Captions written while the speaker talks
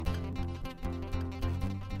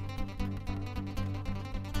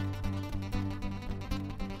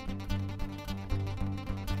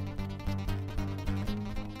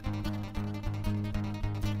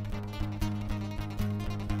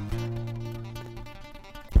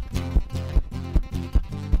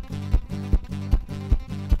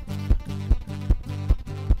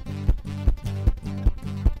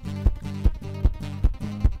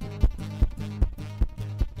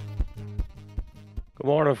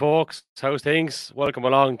Morning, folks. How's things? Welcome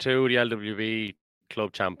along to the LWB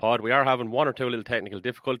Club Champ Pod. We are having one or two little technical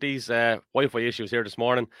difficulties, Wi-Fi issues here this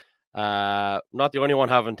morning. Not the only one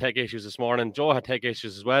having tech issues this morning. Joe had tech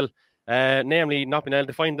issues as well, namely not being able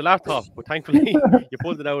to find the laptop. But thankfully, you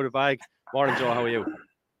pulled it out of the bag. Morning, Joe. How are you?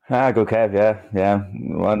 Good, Kev. Yeah.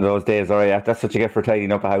 One of those days. All right. That's what you get for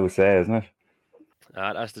tidying up a house, isn't it?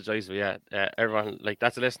 That's the choice. Yeah, everyone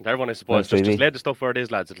that's a lesson to everyone, I suppose. Just let the stuff where it is,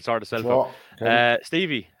 lads. It'll sort itself out. Okay.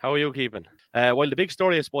 Stevie, how are you keeping? Well, the big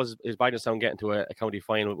story, I suppose, is Biddenstown getting to a county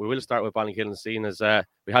final. We will start with Ballinkillen, seeing as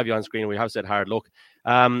we have you on screen. We have said hard luck.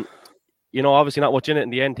 Obviously not much in it in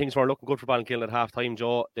the end. Things weren't looking good for Ballinkillen at half time,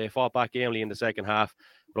 Joe. They fought back gamely in the second half,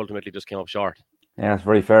 but ultimately just came up short. Yeah, it's a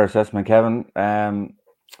very fair assessment, Kevin.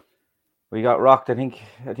 We got rocked. I think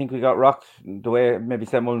we got rocked the way maybe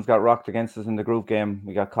St. Mullins got rocked against us in the group game.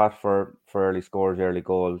 We got caught for early scores, early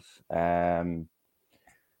goals. I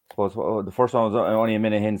suppose the first one was only a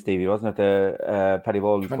minute in, Stevie, wasn't it? The Paddy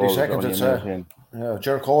Boland's 20 goal seconds, was only a minute in. Yeah,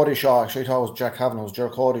 Ger Cody shot. Actually, I thought it was Jack Kavanagh. It was Ger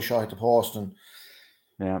Cody shot at the post, and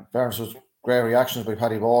fairness was great reactions by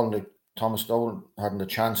Paddy Boland. Like Thomas Dolan hadn't a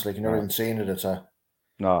chance. Like you never even seen it. It's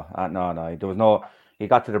no. There was no. He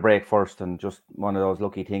got to the break first, and just one of those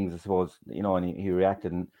lucky things, I suppose. And he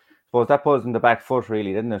reacted, and I suppose that put us in the back foot,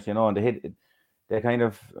 really, didn't it? And they hit. They kind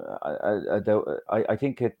of. I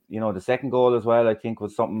think it. The second goal as well. I think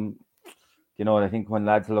was something. I think when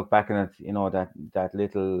lads look back on it, that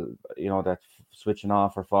little, that switching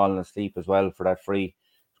off or falling asleep as well for that free.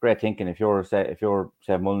 It's great thinking if you're St.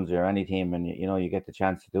 Mullins or any team, and you get the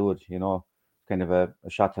chance to do it. Kind of a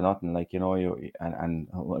shot to nothing, like and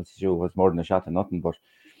it was more than a shot to nothing, but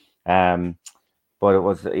it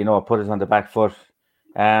was put us on the back foot.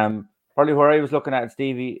 Probably where I was looking at it,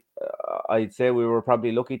 Stevie, I'd say we were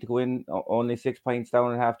probably lucky to go in only 6 points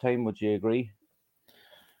down at half time. Would you agree?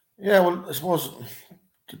 Yeah, well, I suppose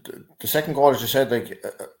the second goal, as you said, like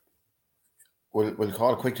we'll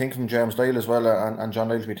call a quick think from James Dyle as well, and John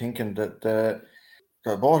Dyle will be thinking that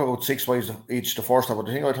they're both about 6 wides each the first half. But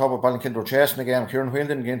the thing I thought about Ballinkillen were chasing the game. Kieran Whelan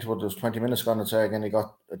didn't get into it. There was 20 minutes gone, I'd say. Again, he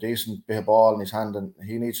got a decent bit of ball in his hand, and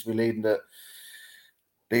he needs to be leading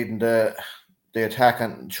the attack.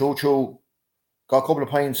 And Choo got a couple of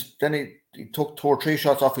points. Then he took 2 or 3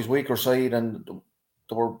 shots off his weaker side, and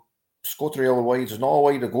they were scuttery old wides. There's no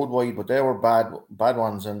wide a good wide, but they were bad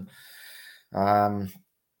ones. And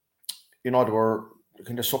they were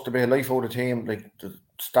kind of sucked a bit of life out of the team. Like the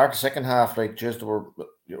start the second half, like just you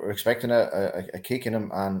were expecting a kick in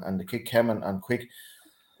him, and the kick came and quick.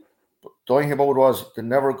 But the only thing about it was they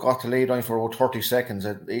never got to lay down for about 30 seconds.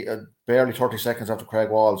 Barely 30 seconds after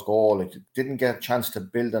Craig Wall's goal, like didn't get a chance to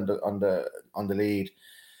build on the lead.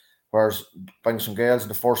 Whereas Bangson Gales in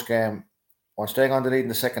the first game, once they got on the lead in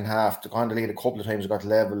the second half, they got on the lead a couple of times, they got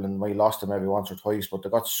level, and we lost them maybe once or twice. But they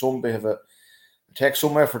got some bit of it takes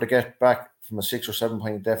some effort to get back from a 6 or 7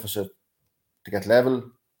 point deficit to get level,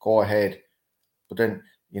 go ahead. But then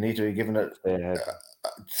you need to be given it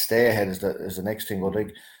stay ahead is the next thing. But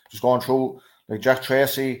like just going through, like Jack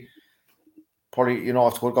Tracy, probably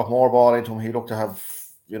if School got more ball into him, he'd look to have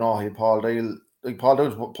he Paul Dyle. Like Paul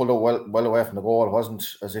Dyle pulled out well away from the goal. It wasn't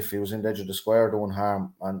as if he was in the edge of the square doing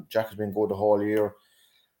harm. And Jack has been good the whole year.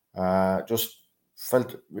 Just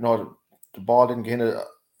felt the ball didn't get in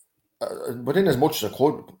within as much as it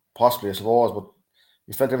could possibly, I suppose. But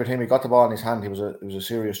he felt every time he got the ball in his hand, he was a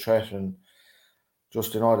serious threat. And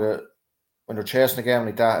just when they're chasing a game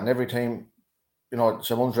like that, and every time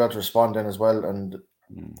someone's had to respond then as well. And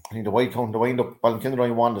I think the wind up Ballinkillen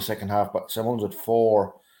only won the second half, but someone's at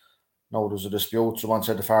 4. No, there was a dispute. Someone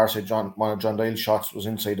said the far side, one of John Dyle's shots was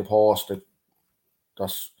inside the post.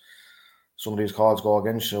 That's some of these calls go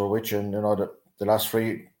against you or with you. And the last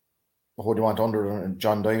 3, who do you want under? And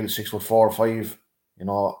John Dyle, 6'4", 5.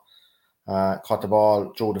 Caught the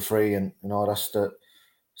ball, drew the free, and that's the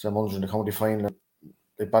St. Mullins in the county final.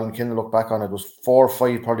 The Ballinkillen look back on it, was 4 or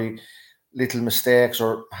 5 probably little mistakes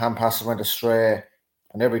or hand passes went astray,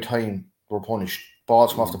 and every time they were punished.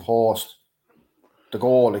 Balls come off the post. The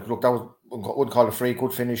goal, that wouldn't call it free,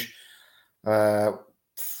 good finish.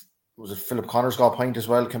 Was it Philip Connors got a point as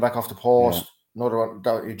well, came back off the post. Yeah. Another one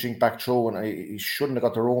that he jinked back through, and he shouldn't have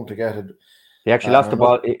got the room to get it. He actually lost the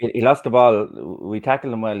ball. He lost the ball. We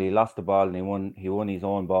tackled him well. He lost the ball, and he won his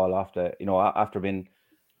own ball after the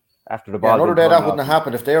ball. Another day that wouldn't have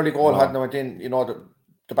happened if the early goal hadn't went in.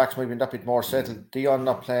 The backs might have been that bit more settled. Dion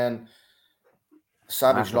not playing.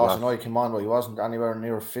 Savage lost an eye came on, but he wasn't anywhere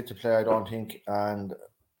near fit to play, I don't think. And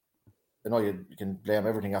you can blame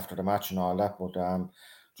everything after the match and all that, but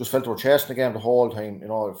just felt they were chasing the game the whole time.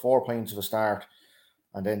 4 points of a start,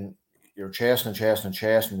 and then you're chasing.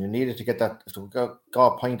 You needed to get that to go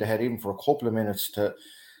a point ahead even for a couple of minutes to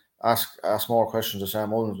ask more questions to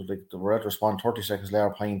Sam Mullins. Like they were able to respond 30 seconds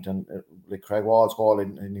later, point, and like Craig Wall's goal, I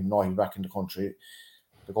didn't even know he was back in the country.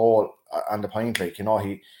 The goal and the point, like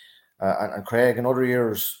he and Craig in other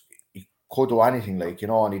years he could do anything, like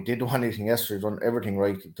and he did do anything yesterday. Done everything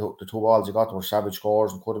right. The two balls he got were savage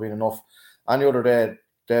scores and could have been enough. Any other day,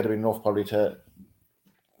 they'd have been enough probably to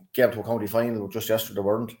get to a county final. Just yesterday, they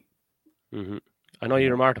weren't. Mm-hmm. I know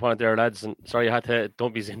you remarked upon it there, lads, and sorry I had to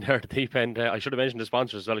dump you in there at the deep end. I should have mentioned the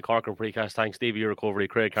sponsors as well, Cork and Precast. Thanks, Stevie Your Recovery,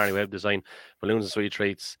 Craig Carney Web Design, Balloons and Sweet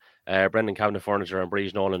Treats, Brendan Cabinet Furniture, and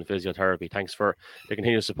Breeze Nolan Physiotherapy. Thanks for the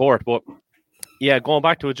continued support. But yeah, going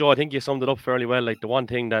back to it, Joe, I think you summed it up fairly well. Like the one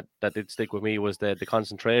thing that did stick with me was the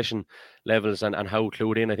concentration levels and how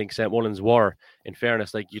clued in I think St. Mullins were. In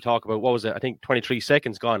fairness, like you talk about, what was it? I think 23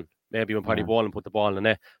 seconds gone, maybe when Paddy Boland put the ball in the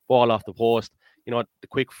net, ball off the post. The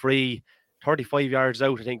quick free, 35 yards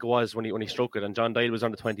out, I think it was when he struck it, and John Dial was on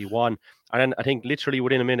the 21. And then I think literally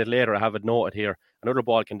within a minute later, I have it noted here, another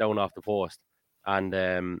ball came down off the post,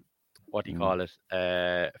 and what do you call it?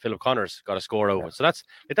 Philip Connors got a score over. So that's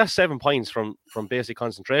 7 points from basic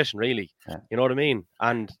concentration, really. Yeah. You know what I mean?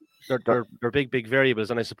 And they're big variables.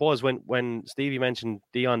 And I suppose when Stevie mentioned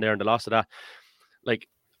Dion there and the loss of that, like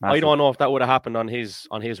massive. I don't know if that would have happened on his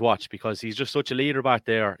watch, because he's just such a leader back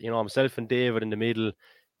there. Himself and David in the middle,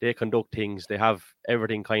 they conduct things. They have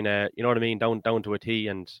everything kind of, you know what I mean, down to a T.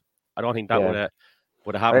 And I don't think that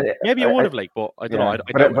would have happened. Maybe it would have, but I don't know. I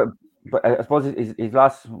doubt it. But I suppose he's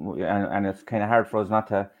lost, and it's kind of hard for us not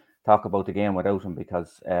to talk about the game without him,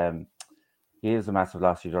 because he is a massive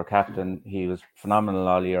loss. He's our captain. He was phenomenal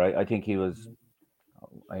all year. I think he was,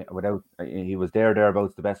 he was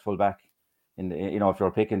thereabouts the best fullback in the, if you're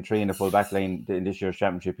picking three in the fullback line in this year's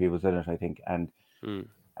championship, he was in it, I think. And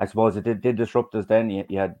I suppose it did disrupt us then.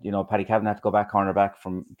 You had, Paddy Cavan had to go back cornerback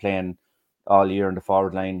from playing all year in the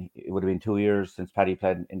forward line. It would have been 2 years since Paddy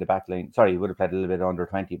played in the back line. Sorry, he would have played a little bit under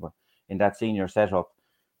 20, but in that senior setup.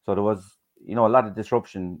 So there was, a lot of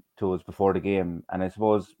disruption to us before the game. And I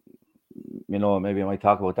suppose, maybe I might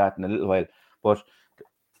talk about that in a little while, but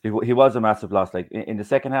he was a massive loss. Like in the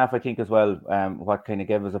second half, I think as well, what kind of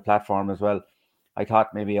gave us a platform as well, I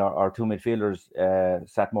thought maybe our two midfielders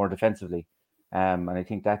sat more defensively. And I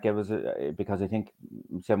think that gave us because I think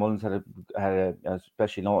St. Mullins had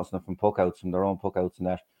especially noticing it from puckouts, from their own puckouts and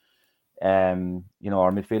that.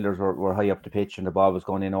 Our midfielders were high up the pitch and the ball was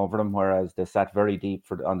going in over them, whereas they sat very deep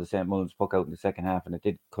on the St. Mullins puckout in the second half, and it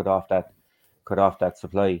did cut off that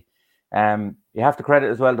supply. You have to credit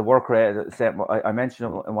as well the work rate. I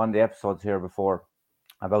mentioned in one of the episodes here before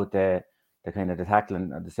about the kind of the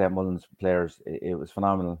tackling of the St. Mullins players. It was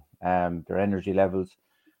phenomenal. Their energy levels.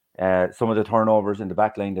 Some of the turnovers in the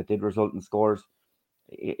back line that did result in scores.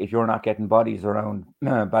 If you're not getting bodies around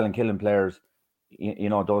Ballinkillen players,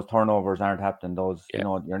 those turnovers aren't happening. Those,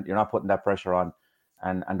 you're not putting that pressure on,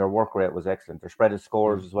 and their work rate was excellent. Their spread of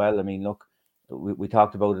scores as well. I mean, look, we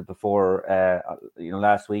talked about it before,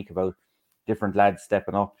 last week about different lads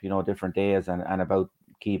stepping up, different days and about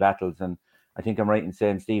key battles. And I think I'm right in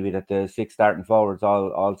saying, Stevie, that the 6 starting forwards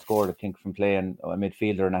all scored, I think, from playing a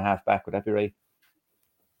midfielder and a half back. Would that be right?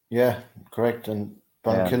 Yeah, correct. And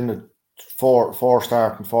Ballinkillen, four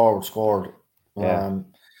starting forwards scored. And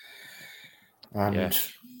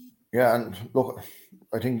look,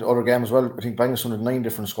 I think the other game as well, I think Bangladesh had 9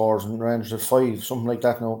 different scores and Rangers had 5, something like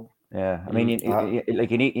that now. Yeah, I mean,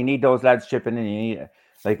 you need those lads chipping in. You need,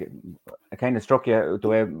 like, it kind of struck you the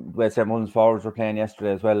way St. Mullins forwards were playing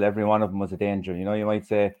yesterday as well. Every one of them was a danger. You might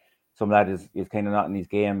say some lad is kind of not in his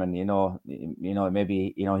game, and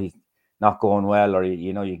maybe he's not going well, or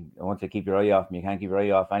you want to keep your eye off him. You can't keep your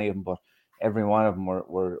eye off any of them, but every one of them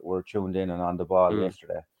were tuned in and on the ball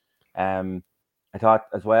yesterday. I thought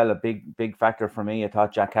as well, a big factor for me, I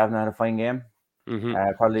thought Jack Kavanagh had a fine game.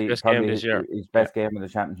 Probably his best game of the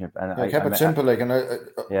championship. And I kept it simple, I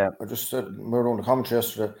just said we were on the commentary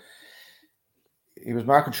yesterday. He was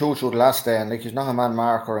marking Choo-Choo the last day, and he's not a man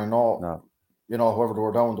marker. I know, whoever they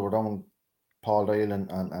were down Paul Dale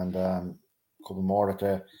and a couple more that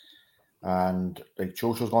day. And like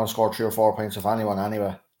Choo-Choo's going to score 3 or 4 points if anyone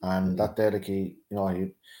anyway. And that day, like he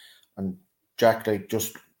and Jack, like,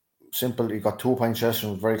 just simple. He got 2 points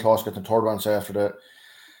yesterday. Was very close getting the third one. So after that,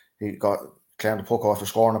 he got claimed the puck after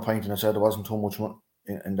scoring a point, and I said there wasn't too much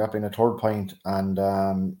in that being a third point. And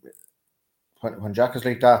when Jack is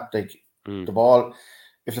like that, like the ball,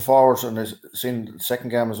 if the forwards, and I've seen the second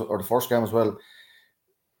game or the first game as well,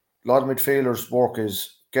 a lot of midfielders' work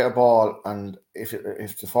is get a ball, and if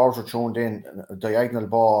the forwards are tuned in, a diagonal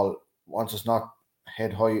ball, once it's not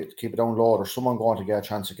head high, keep it down low. There's someone going to get a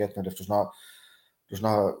chance of getting it. If there's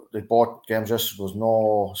not like both games yesterday, there was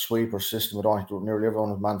no sweeper system at all. Nearly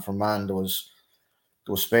everyone was man for man. There was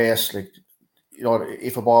space. Like, you know,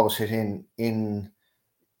 if a ball was hit in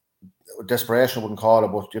desperation, I wouldn't call it,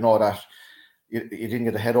 but you know that you didn't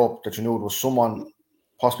get the head up, that you knew there was someone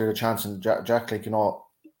possibly had a chance. And Jack, like, you know,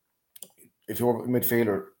 if you were a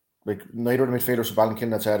midfielder, like neither of the midfielders of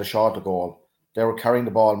Ballinkillen had had a shot at goal. They were carrying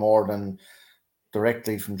the ball more than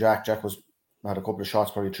directly from Jack. Jack had a couple of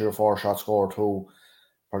shots, probably 3 or 4 shots scored, too.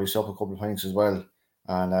 Probably set up a couple of points as well.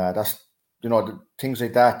 And that's, you know, the things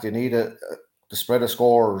like that. You need the spread of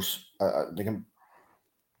scores. They can,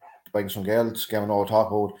 by some Gaels game I know talk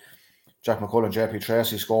about, Jack McCullough and JP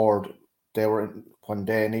Tracy scored. They were when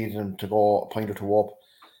they needed them to go a point or two up.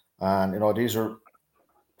 And, you know, these are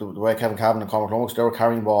the way Kevin Cavan and Cormac Lummox, they were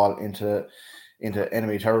carrying ball into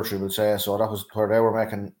enemy territory, we'll say. So that was where they were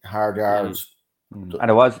making hard yards. And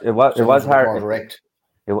it was hard. Direct.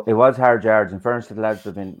 It was hard yards. In fairness to the lads,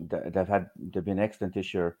 they've been excellent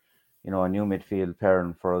this year. You know, a new midfield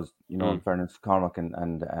pairing for us. You know, in fairness, Cormac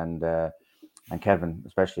and Kevin,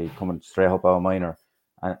 especially coming straight up out of minor.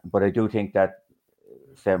 But I do think that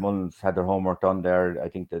St. Mullins had their homework done there. I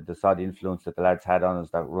think the solid influence that the lads had on us,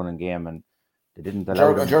 that running game, and they didn't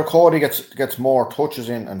allow them. Ger Cody gets more touches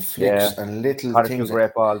in and flicks and little had things. A few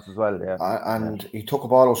great balls as well, and he took a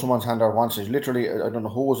ball out of someone's hand there once. He literally, I don't know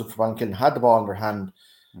who was it for Ballinkillen, had the ball in their hand,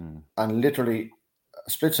 and literally a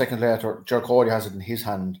split second later, Ger Cody has it in his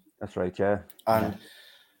hand. That's right, yeah. And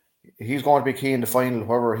he's going to be key in the final,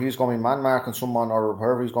 whether he's going to be man marking someone or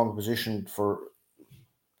wherever he's going to be positioned for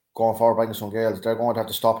going forward by some Gaels. They're going to have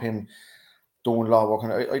to stop him doing a lot of work.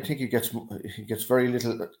 And I think he gets very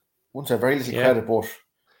little. I wouldn't say very little credit, but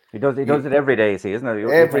he does it every day. See, isn't it?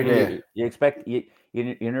 Every day. You expect you're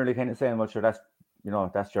nearly kind of saying, well, sure, that's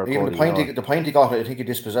your even Cody, the point he got. I think he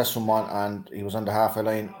dispossessed someone, and he was on the halfway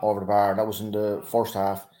line over the bar. That was in the first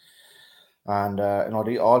half, and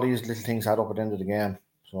all these little things add up at the end of the game.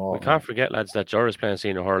 So we can't forget, lads, that Ger is playing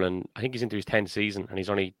senior hurling. I think he's into his 10th season, and he's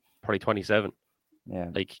only probably 27. Yeah,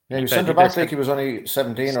 he was centre back like he was only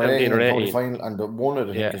 17 or 18 in the final, and won it,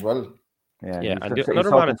 I think, as well. Yeah. And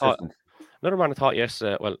another man I thought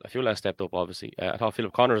yesterday, well, a few less stepped up, obviously. I thought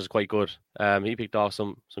Philip Connors is quite good. He picked off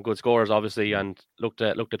some good scores, obviously, and looked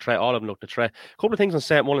at threat. All of them looked at threat. A couple of things on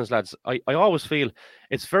St. Mullins, lads. I always feel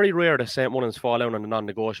it's very rare that St. Mullins fall out on the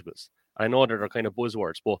non-negotiables. I know that they're kind of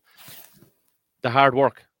buzzwords, but the hard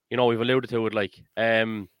work, you know, we've alluded to it, like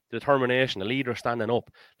determination, the leader standing up.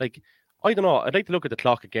 Like, I don't know, I'd like to look at the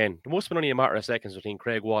clock again. There must have been only a matter of seconds between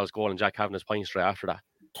Craig Wall's goal and Jack Kavanagh's point straight after that.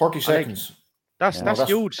 30 seconds. That's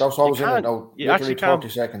huge. That's what was in it now. Literally 30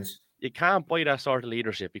 seconds. You can't buy that sort of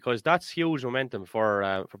leadership, because that's huge momentum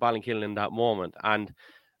for Ballinkillen in that moment. And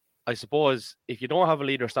I suppose if you don't have a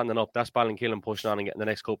leader standing up, that's Ballinkillen pushing on and getting the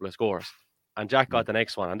next couple of scores. And Jack got the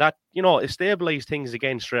next one. And that, you know, it stabilised things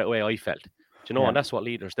again straight away, I felt. You know, and that's what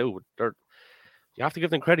leaders do. You have to give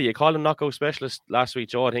them credit. You called them knockout specialists last week,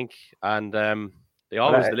 Joe, I think. And they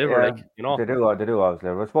always deliver, like, you know. They do always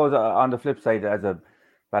deliver. I suppose on the flip side, as a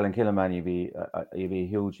Ballinkillen man, you'd be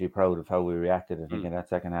hugely proud of how we reacted, I think, in that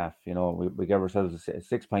second half. You know, we gave ourselves a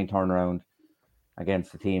 6-point turnaround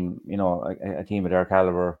against a team, you know, a team of their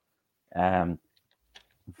caliber.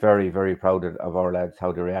 Very, very proud of our lads,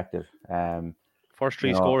 how they reacted. First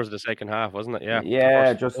 3 scores of the second half, wasn't it? Yeah.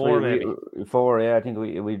 Yeah, just 4, maybe. 4, yeah. I think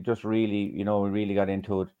we just really, you know, we really got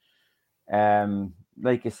into it.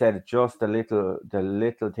 Like you said, just the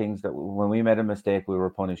little things that when we made a mistake, we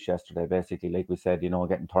were punished yesterday. Basically, like we said, you know,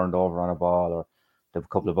 getting turned over on a ball, or the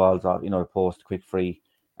couple of balls off, you know, the post, quick free.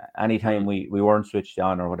 Anytime we weren't switched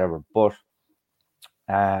on or whatever. But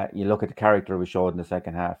you look at the character we showed in the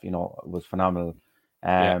second half, you know, it was phenomenal.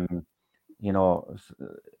 You know,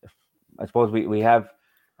 I suppose we have,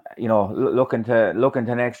 you know, looking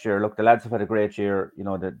to next year. Look, the lads have had a great year. You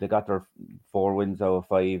know, they got their 4 wins out of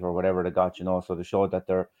 5 or whatever they got. You know, so they showed that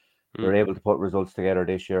they're able to put results together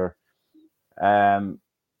this year.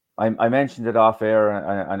 I mentioned it off air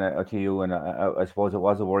and to you, and I suppose it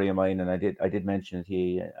was a worry of mine, and I did mention it to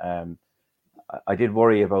you. I did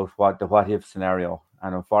worry about what if scenario,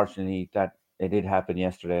 and unfortunately that it did happen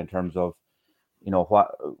yesterday in terms of, you know,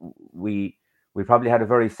 what we probably had a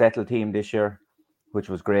very settled team this year, which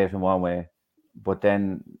was great in one way, but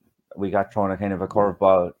then we got thrown a kind of a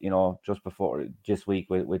curveball, you know, just before this week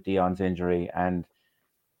with Dion's injury. And,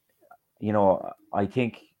 you know, I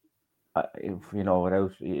think, if, you know,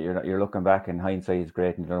 without, you're looking back in hindsight is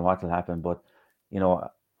great and you don't know what will happen, but, you know,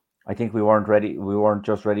 I think we weren't ready. We weren't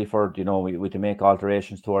just ready for it. You know, we had to make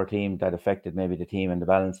alterations to our team that affected maybe the team and the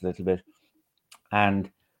balance a little bit. And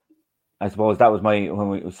I suppose that was when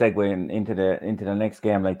we segueing into the next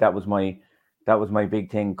game. Like that was my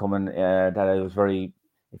big thing coming. That I was very.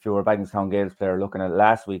 If you were a Bagenstown Gales player looking at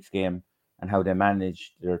last week's game and how they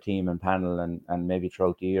managed their team and panel and maybe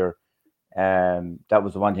throughout the year, that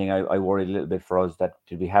was the one thing I worried a little bit for us. That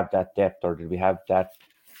did we have that depth or did we have that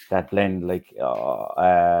blend like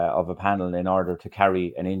of a panel in order to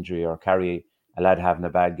carry an injury or carry a lad having a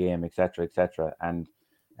bad game, etc., etc. And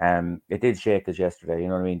it did shake us yesterday. You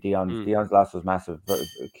know what I mean? Dion's loss was massive,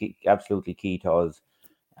 absolutely key to us.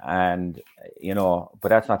 And but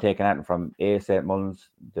that's not taking anything from St. Mullins.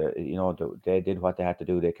 They did what they had to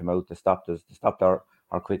do. They came out, they stopped us, they stopped our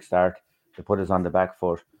quick start, they put us on the back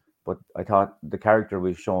foot. But I thought the character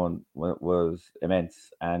we've shown was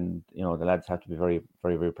immense, and the lads have to be very,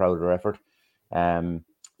 very, very proud of their effort.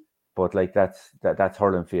 But like that's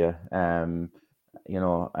hurling for you, and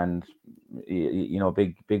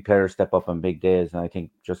big players step up on big days, and I think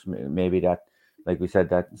just maybe that, like we said,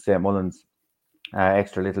 that St. Mullins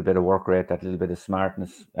extra little bit of work rate, that little bit of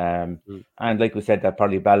smartness, and like we said, that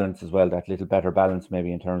probably balance as well, that little better balance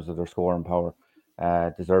maybe in terms of their scoring power.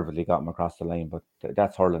 Deservedly got them across the line, but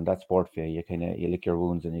that's hurling, that's sport for you. You lick your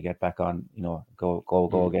wounds and you get back on.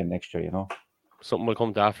 Go again next year. Something will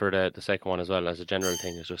come to after the second one as well as a general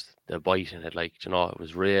thing. Is just the bite in it. Like it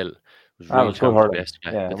was real. It was real hurling.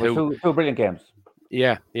 Yeah, it was two brilliant games.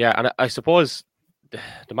 Yeah, and I suppose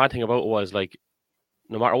the mad thing about it was like,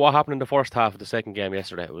 no matter what happened in the first half of the second game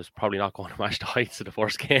yesterday, it was probably not going to match the heights of the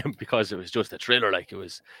first game because it was just a thriller. Like it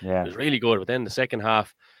was really good. But then the second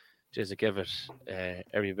half, just to give it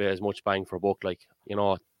every bit as much bang for buck, like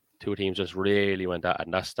two teams just really went at it,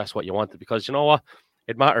 and that's what you wanted, because you know what,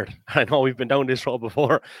 it mattered. I know we've been down this road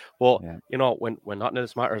before, but when nothing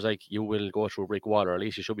else matters, like you will go through a brick wall, or at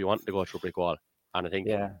least you should be wanting to go through a brick wall. And I think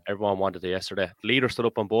everyone wanted it yesterday. The leader stood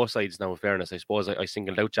up on both sides. Now, in fairness, I suppose I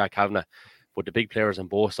singled out Jack Kavanagh, but the big players on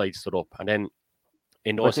both sides stood up. And then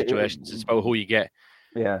in those situations, it's about who you get.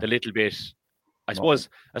 The little bit. I suppose,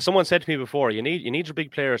 as someone said to me before, you need your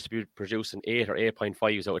big players to be producing 8 or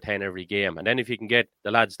 8.5s out of 10 every game, and then if you can get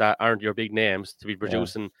the lads that aren't your big names to be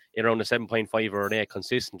producing in around a 7.5 or an 8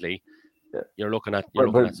 consistently, you're looking at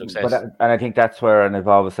success. And I think that's where, and I've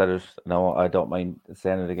always said it. No, I don't mind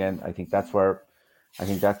saying it again. I think that's where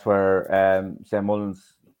St.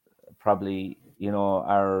 Mullins probably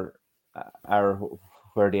are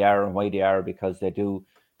where they are and why they are, because they do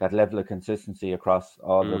that level of consistency across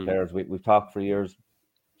all their players. We've talked for years.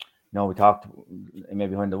 We talked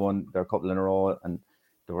maybe when they won their couple in a row and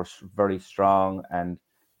they were very strong. And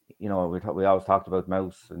we always talked about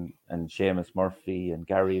Mouse and Seamus Murphy and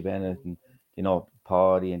Gary Bennett and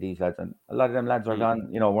Paddy and these lads. And a lot of them lads are gone.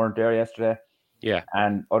 Weren't there yesterday. Yeah.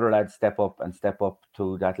 And other lads step up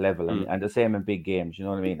to that level, and the same in big games. You know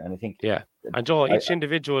what I mean? And I think And Joe, each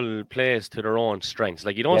individual plays to their own strengths.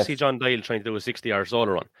 Like you don't see John Dial trying to do a 60-yard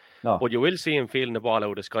solo run, but you will see him feeling the ball out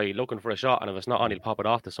of the sky, looking for a shot, and if it's not on, he'll pop it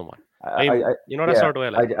off to someone. That sort of way.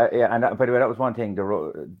 Like. And by the way, that was one thing. The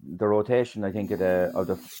rotation, I think, there's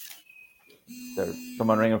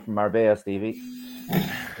someone ringing from Marbella, Stevie.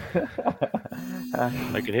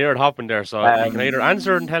 I can hear it hopping there, so you can either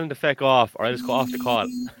answer and tell him to feck off, or else cut off the call.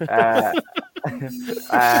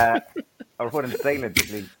 Or put in silent,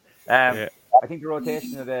 at least. I think the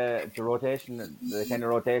kind of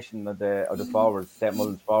rotation of the forwards, St.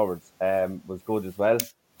 Mullins forwards, was good as well.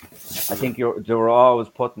 I think they were always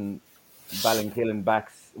putting Ballinkillen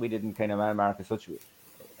backs. We didn't kind of man mark as such.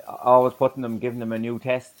 Always putting them, giving them a new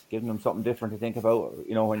test, giving them something different to think about.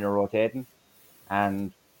 When you're rotating,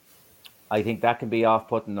 and I think that can be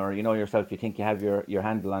off-putting, or yourself, you think you have your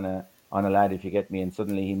handle on a lad, if you get me, and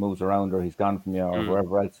suddenly he moves around or he's gone from you or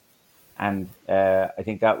wherever else. And I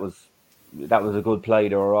think that was a good play.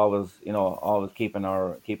 They were always keeping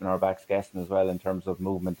our backs guessing as well in terms of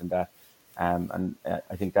movement and that. And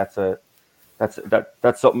I think that's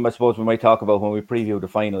something I suppose we might talk about when we preview the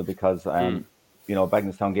final, because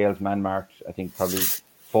Bagenstown Gales man marked, I think, probably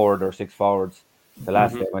 4 or 6 forwards the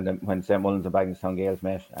last day when St. Mullins and Bagenstown Gales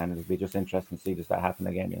met, and it'll be just interesting to see does that happen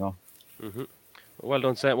again. Well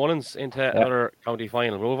done, St. Mullins, into another county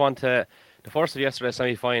final. We'll move on to the first of yesterday's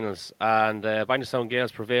semi-finals, and Bagenstown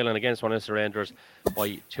Gales prevailing against Westminster Rangers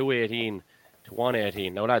by 218 to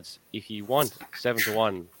 118. Now, lads, if you want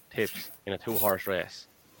 7-1 tips in a 2-horse race,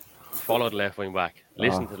 follow the left wing back,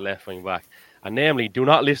 listen to the left wing back, and namely, do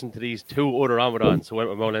not listen to these 2 other Ramadans who went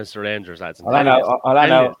with Westminster Rangers, lads.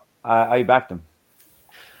 I backed them.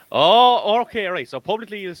 Oh, okay, right. So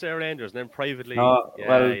publicly you'll say Rangers, and then privately.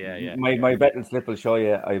 My betting slip will show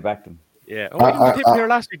you I backed them. Yeah. What did you tip here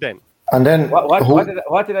last week then? And then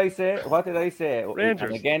what did I say? Rangers.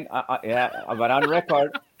 And again, but on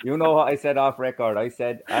record, You know what I said off record? I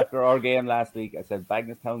said after our game last week, I said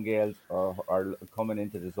Bagnallstown Gales are coming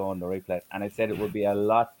into the zone the right place, and I said it would be a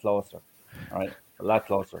lot closer. All right, a lot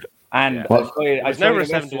closer. And it was never a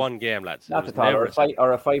 7-1 game, lads. Not at all, or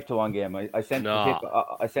a 5-1 game. I sent the tip.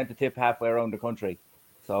 I sent the tip halfway around the country.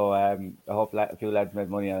 So I hope a few lads made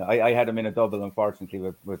money on it. I had them in a double, unfortunately,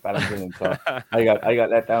 with Ballincollig, so I got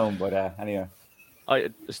let down. But anyway,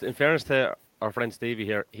 in fairness to our friend Stevie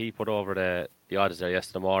here, he put over the odds there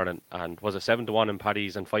yesterday morning, and was it 7-1 in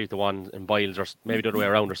Paddy's and 5-1 in Biles, or maybe the other way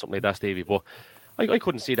around, or something like that, Stevie. But I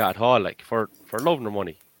couldn't see that at all. Like for loving their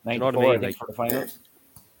money, 94, you know what I mean? Like for the final.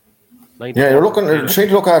 Yeah, you're trying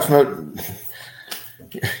to look at from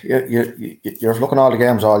you're looking at all the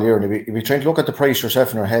games all year, and you'll be trying to look at the price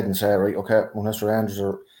yourself in your head and say, right, okay, Munster Rangers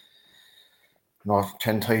are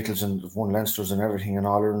 10 titles and won Leinsters and everything and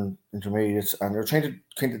all their intermediates, and you're trying to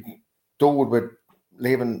kind of do it with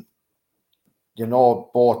leaving,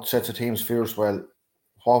 both sets of teams fierce. Well,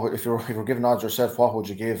 what if you're giving odds yourself, what would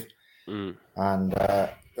you give? And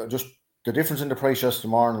just the difference in the price yesterday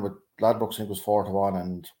morning with Ladbrokes, I think, was 4-1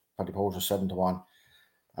 and Paddy Post was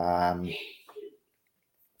 7-1.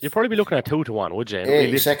 You'd probably be looking at 2-1, would you?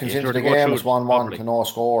 80 seconds into the game, it's 1-1 to no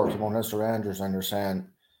score to Munster Rangers, and you're saying,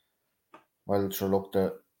 well, sure, look,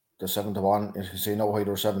 the 7-1, you see no way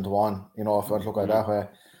they're 7-1, if you want to look at it that way.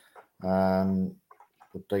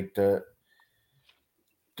 But like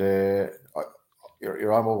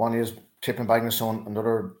you're on about one is tipping Bagnallstown,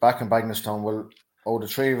 another back in Bagnallstown. Well, the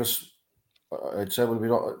three of us, I'd say, will be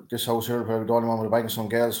this house here, probably the only one with a Bagnallstown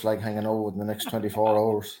Gales flag hanging over in the next 24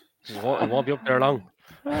 hours. It won't be up there long.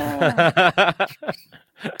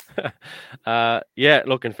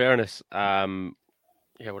 Look, in fairness,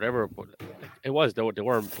 whatever, but it was, they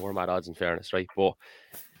were mad odds, in fairness, right? But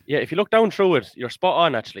yeah, if you look down through it, you're spot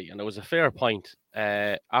on, actually, and it was a fair point.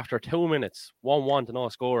 After 2 minutes, 1-1 to no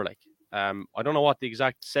score. Like, I don't know what the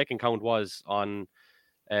exact second count was on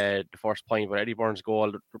the first point, but Eddie Burns'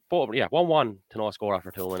 goal. But 1-1 to no score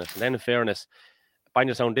after 2 minutes, and then in fairness,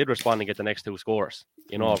 Bagnallstown did respond and get the next two scores,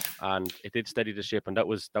 and it did steady the ship, and that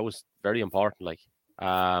was very important. Like,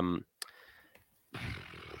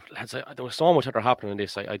 lads, there was so much that happening in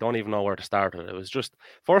this. I don't even know where to start it. It was just,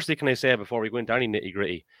 firstly, can I say, before we go into any nitty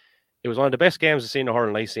gritty, it was one of the best games I've seen in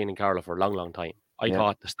hurling I've seen in Carlow for a long, long time. I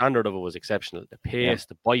thought the standard of it was exceptional. The pace,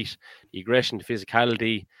 the bite, the aggression, the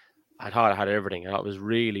physicality. I thought it had everything. I thought it was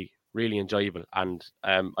really, really enjoyable. And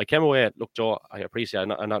I came away, look, Joe, I appreciate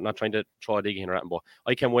it. I'm not trying to throw a dig in or anything, but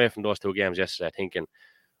I came away from those two games yesterday thinking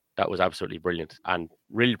that was absolutely brilliant, and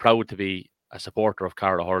really proud to be a supporter of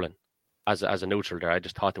Carlow hurling as a neutral there. I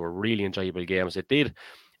just thought they were really enjoyable games. It did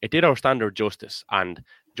our standard justice. And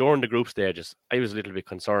during the group stages, I was a little bit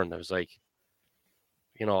concerned. I was like,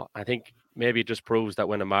 I think maybe it just proves that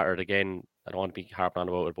when it mattered again, I don't want to be harping on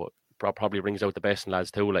about it, but probably brings out the best in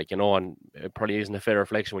lads too, and it probably isn't a fair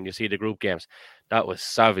reflection when you see the group games. That was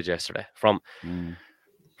savage yesterday. From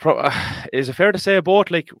is it fair to say both,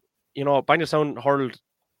 Bagnallstown hurled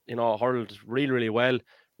really, really well.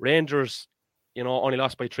 Rangers, only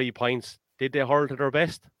lost by 3 points. Did they hurl to their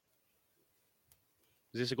best?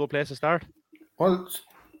 Is this a good place to start? Well,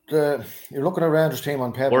 you're looking at Rangers team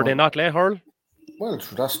on paper. Were they not let hurl? Well,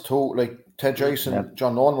 that's two. Like Ted Jason,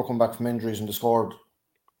 John Nolan were coming back from injuries, and they scored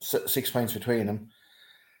 6 points between them.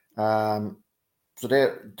 So they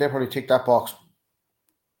probably ticked that box.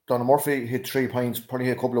 Donna Murphy hit 3 points, probably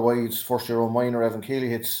hit a couple of wides. First year on minor, Evan Keeley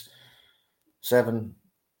hits 7.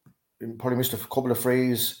 Probably missed a couple of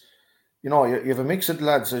frees. You have a mix of the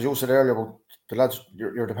lads, as you said earlier, but the lads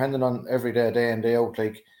you're dependent on every day in, day out.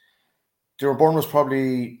 Like, Darren Byrne was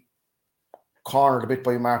probably cornered a bit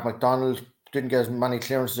by Mark McDonald. Didn't get as many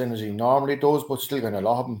clearances in as he normally does, but still got a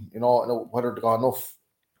lot of them. Whether they got enough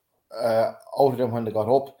out of them when they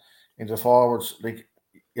got up into the forwards. Like,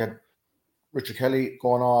 you had Richard Kelly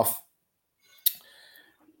going off.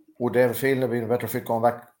 Would they have a feeling of being a better fit going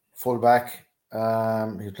back full back? He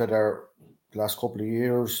played there the last couple of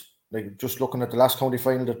years. Like, just looking at the last county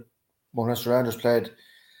final that Munster Rangers played,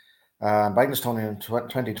 Bagnallstown in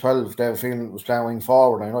 2012, David Phelan was playing wing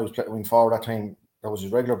forward. I know he was playing wing forward that time. That was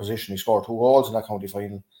his regular position. He scored 2 goals in that county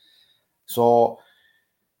final. So,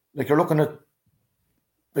 like, you're looking at,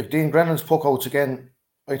 like, Dean Grennan's puckouts again.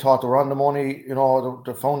 I thought they were on the money.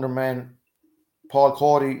 The founder man, Paul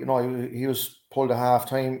Cody, he was pulled at half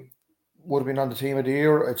time. Would have been on the team of the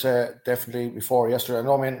year. I'd say definitely before yesterday. I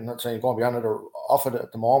know, I'm not saying he's going to be on it or off it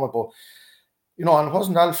at the moment, but and it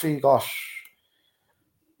wasn't Alfie got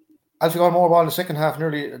more ball in the second half,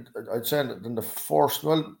 nearly, I'd say, than the first.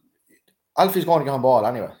 Well, Alfie's going to get on ball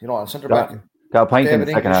anyway. And centre back got a point in the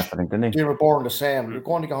second half, I think, didn't he? They were born the same. You're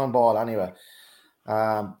going to get on ball anyway.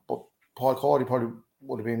 But Paul Cody probably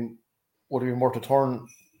would have been more to turn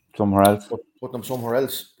somewhere else, put them somewhere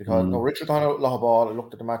else, because no, Richard got a lot of ball. I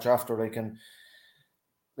looked at the match after, and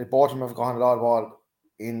they both of them have gone a lot of ball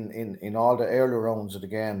in all the early rounds of the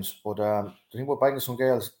games. But the thing about Bagnestown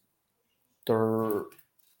Gales,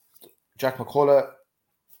 Jack McCullough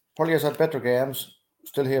probably has had better games.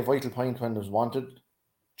 Still here, vital point when it was wanted.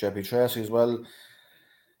 J.P. Tracy as well.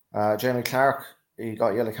 Jamie Clark, he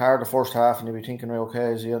got a yellow card the first half, and you'd be thinking,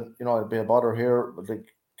 okay, is he, it'd be a bother here. But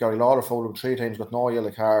Gary Lawler fouled him 3 times, got no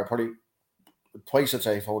yellow card. Probably twice, I'd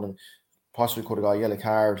say, fouled him. Possibly could have got a yellow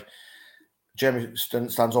card. Jamie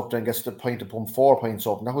stands up there and gets the point to put 4 points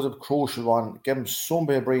up. And that was a crucial one. Give him some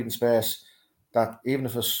bit of breathing space, that even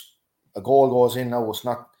if a goal goes in now, it's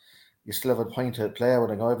not, you still have a point to play with.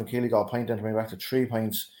 Ivan Keeley got a point then to bring back to 3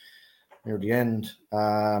 points near the end.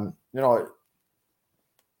 I'd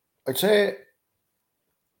say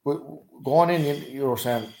going in, you were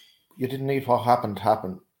saying you didn't need what happened to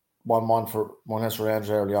happen 1-1 for Munster Rangers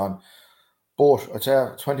early on. But I'd say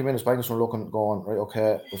 20 minutes back, we're going, right,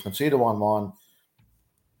 okay, we've conceded 1-1.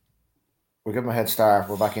 We're giving them a head start.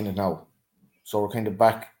 We're back in it now. So we're kind of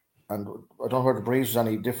back. And I don't know where the breeze was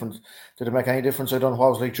any different. Did it make any difference? I don't know what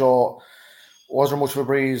it was like, Joe. Was there much of a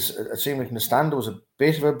breeze? It seemed like in the stand there was a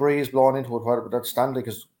bit of a breeze blowing into it, but that stand,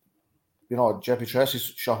 because, J.P.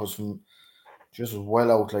 Tracy's shot was from just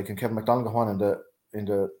well out, and Kevin McDonald got one in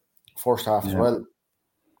the first half as well.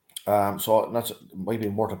 So that's might be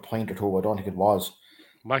worth a point or two. I don't think it was.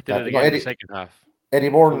 Mark did it again in the second half. Eddie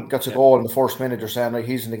Bourne gets a goal in the first minute. They're saying, right,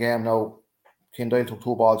 he's in the game now. Cian Doyle took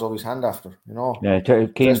 2 balls over his hand after, Yeah,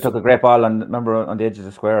 Cian took a great ball on the edge of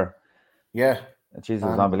the square. Yeah. Jesus,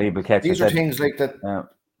 was an unbelievable catch. These are things like that. Yeah.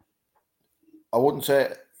 I wouldn't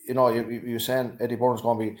say, you're saying Eddie Bourne's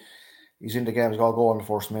going to be, he's in the game, he's got a goal in the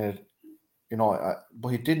first minute, but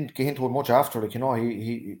he didn't get into it much after,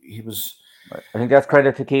 he was. I think that's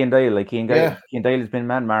credit to Cian Doyle. Cian Doyle has been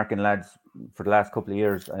man marking lads for the last couple of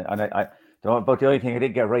years, and I but the only thing I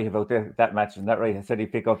did get right about that match, and that right, I said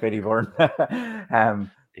he'd pick up Eddie Bourne. But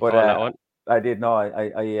I did know.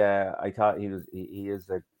 I thought he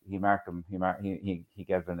marked him. He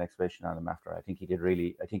gave an exhibition on him after. I think he did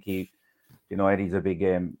really. I think Eddie's a big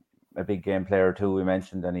game player too. We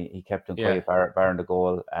mentioned, and he kept him quiet, barring the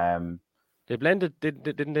goal. They blended,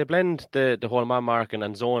 didn't they blend the whole man marking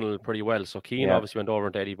and zonal pretty well? So Cian obviously went over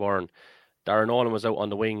to Eddie Bourne. Darren Nolan was out on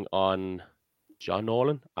the wing on John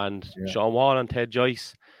Nolan, and Sean Wall and Ted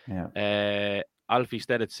Joyce. Alfie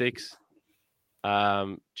stayed at 6.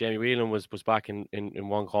 Jamie Whelan was back in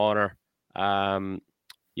one corner. They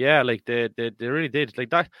really did. Like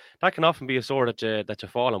that can often be a sword that you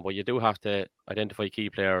fall on, but you do have to identify key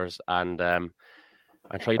players and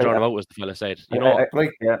try to drown them out, as the fella said.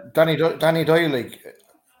 Danny Doyle,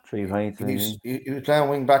 3 points. He was playing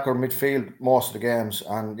wing back or midfield most of the games,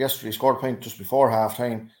 and yesterday he scored a point just before half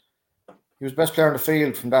time. He was best player in the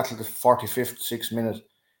field from that to the 45th, 6th minute.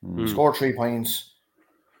 He scored 3 points.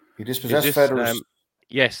 He dispossessed Feathers.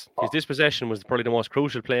 Yes, his dispossession was probably the most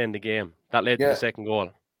crucial play in the game. That led to the second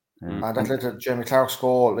goal. And that led to Jamie Clark's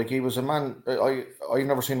goal. He was a man. I've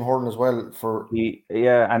never seen him hurling as well. And for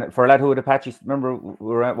a lad who had a patchy. Remember, we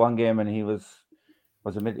were at one game and he was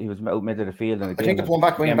out mid of the field. I think the one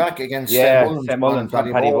back against St. Mullins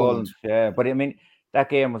and Paddy Boland. Yeah, but I mean, that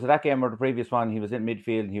game or the previous one. He was in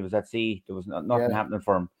midfield and he was at sea. There was nothing happening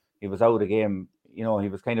for him. He was out of the game. He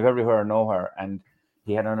was kind of everywhere and nowhere. And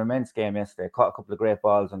he had an immense game yesterday. Caught a couple of great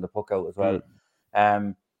balls on the puck out as well.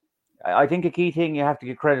 I think a key thing you have to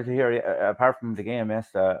give credit to here, apart from the game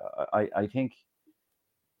yesterday, I think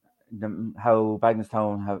how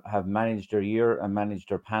Bagnestown have managed their year and managed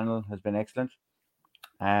their panel has been excellent.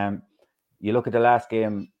 You look at the last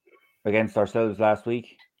game against ourselves last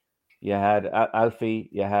week, you had Alfie,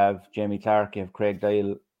 you have Jamie Clark, you have Craig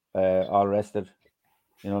Doyle, all rested.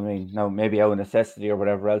 You know what I mean? Now, maybe out of necessity or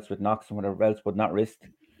whatever else with knocks and whatever else, but not risk.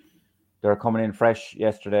 They're coming in fresh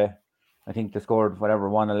yesterday. I think they scored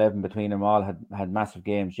 111 between them all, had massive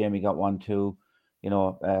games. Jamie got 1-2.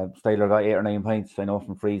 Styler got 8 or 9 points, I know,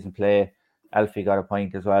 from freeze and play. Alfie got a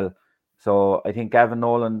point as well. So I think Gavin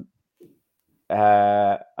Nolan,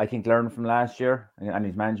 learned from last year, and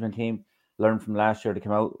his management team learned from last year to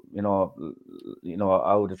come out, out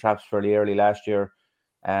of the traps fairly early last year,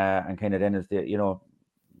 and kind of then as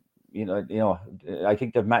I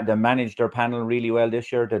think they've managed their panel really well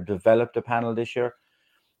this year. They've developed a panel this year.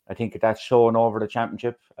 I think that's shown over the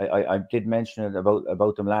championship. I did mention it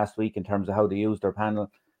about them last week in terms of how they used their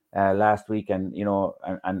panel last week, and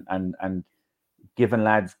and giving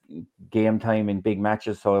lads game time in big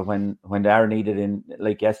matches. So when they are needed, in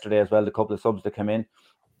like yesterday as well, the couple of subs that come in,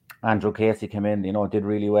 Andrew Casey came in, did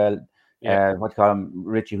really well. Yeah. What do you call him?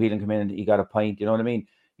 Richie Whelan came in, he got a point. You know what I mean?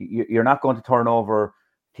 You're not going to turn over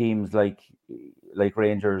teams like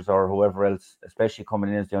Rangers or whoever else, especially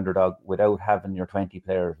coming in as the underdog, without having your 20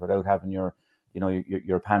 players, without having your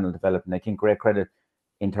panel developed. And I think great credit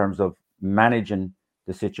in terms of managing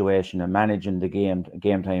the situation and managing the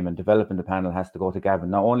game time and developing the panel has to go to Gavin.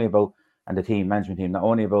 Not only about and the management team, not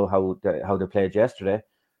only about how they played yesterday,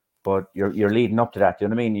 but you're leading up to that. Do you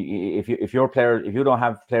know what I mean? If you don't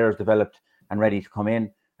have players developed and ready to come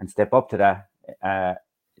in and step up to that,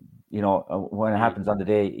 when it happens on the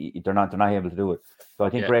day, they're not able to do it. So I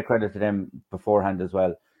think great credit to them beforehand as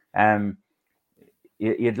well.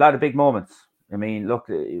 You had a lot of big moments. I mean, look,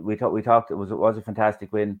 we talked. It was a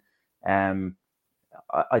fantastic win.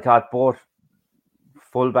 I thought both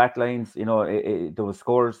full back lines. There was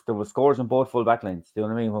scores. There was scores on both full back lines. Do you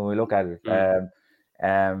know what I mean? When we look at it, there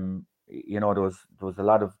was a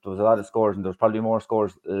lot of scores, and there was probably more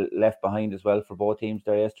scores left behind as well for both teams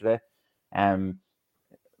there yesterday.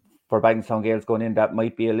 For Bagenstown Gales going in, that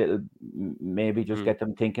might be a little, maybe just get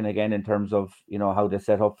them thinking again in terms of how they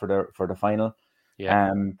set up for the final.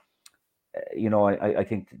 Yeah. I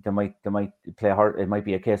think they might play hard. It might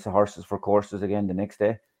be a case of horses for courses again the next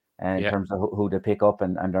day, in terms of who they pick up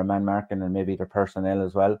and their man marking and maybe their personnel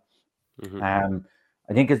as well.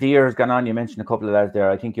 I think as the year has gone on, you mentioned a couple of lads there.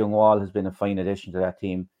 I think Young Wall has been a fine addition to that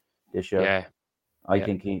team this year. Yeah. I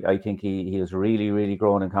think he has really, really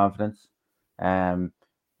grown in confidence.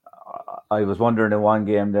 I was wondering in one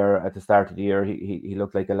game there at the start of the year, he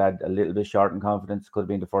looked like a lad a little bit short in confidence. Could have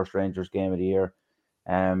been the first Rangers game of the year.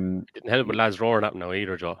 Didn't help with lads roaring at him now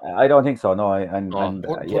either, Joe. I don't think so. No, and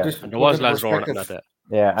there was lads roaring at him that day.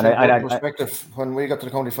 Yeah, and perspective, when we got to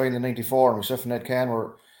the county final in '94, myself and Ned Cain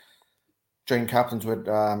were joint captains with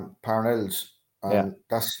Parnells, and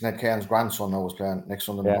that's Ned Cain's grandson now was playing next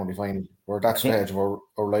Sunday in the county final. We're at that stage of our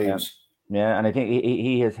lives. Yeah, and I think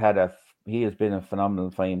he has been a phenomenal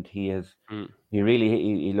find. He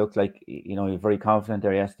really looked like he was very confident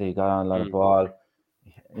there yesterday. He got on a lot of ball.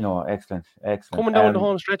 Excellent. Coming down the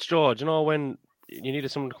home stretch, George, when you needed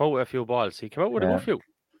someone to come out with a few balls, he came out with a good few.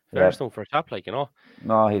 Fair stone for a chap,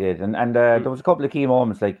 No, he did. And there was a couple of key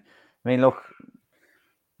moments. Look,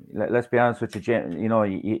 let's be honest with you,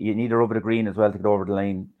 you need a rub of the green as well to get over the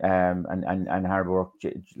line, and hard work.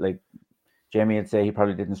 Jamie would say he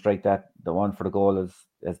probably didn't strike the one for the goal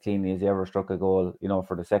as cleanly as he ever struck a goal.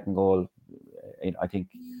 For the second goal, I think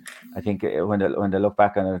when they look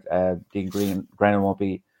back on it, Dean Grennan won't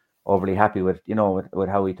be overly happy with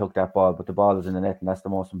how he took that ball, but the ball is in the net, and that's the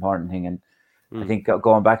most important thing. And I think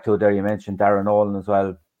going back to it there, you mentioned Darren Nolan as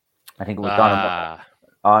well. I think it was done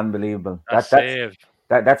unbelievable. That's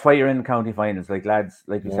why you're in the county finals, lads,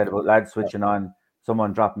 like you said about lads switching on,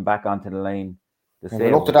 someone dropping back onto the line.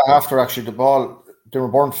 We looked at that after actually the ball.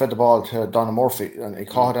 Darren Byrne fed the ball to Donna Murphy, and he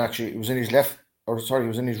caught it actually. It was in his it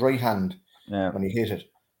was in his right hand when he hit it.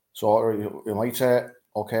 So you might say,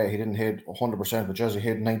 okay, he didn't hit 100%, but Jersey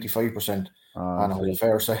hit 95%, and it was a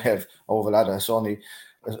fair save over that. It's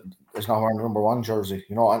not wearing the number 1 jersey,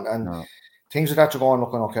 and things like that are going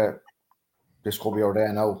looking okay. This could be our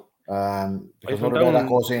day now. Because that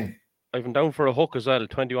goes in. I've been down for a hook as well.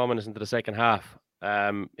 21 minutes into the second half.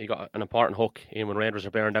 He got an important hook in when Rangers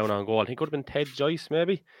are bearing down on goal. I think it would have been Ted Joyce,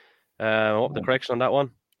 maybe. Up the correction on that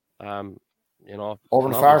one. Over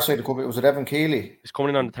the far side, it was at Evan Keeley. He's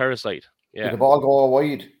coming in on the terrace side. Yeah. Did the ball go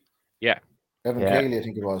wide? Yeah. Evan Keeley, I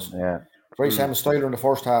think it was. Yeah. Very same as Styler in the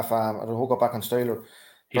first half. I don't hook up back on Styler.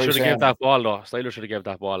 He should have given that ball though. Styler should have given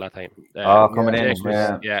that ball that time. Coming in.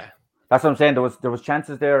 Yeah. That's what I'm saying. There was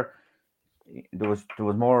chances there. There was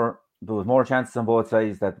more chances on both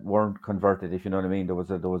sides that weren't converted, if you know what I mean. There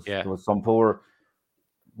was some poor.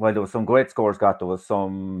 Well, there was some great scores got. There was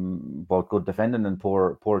some both good defending and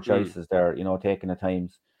poor choices there. Taking the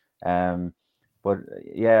times. But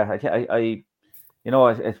yeah, I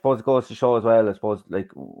suppose it goes to show as well. I suppose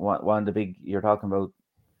one of the big you're talking about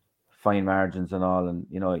fine margins and all, and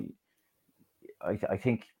I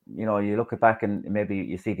think you look back and maybe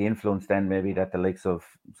you see the influence then maybe that the likes of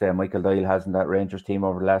say Michael Doyle has in that Rangers team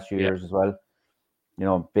over the last few years as well.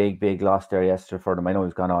 Big loss there yesterday for them. I know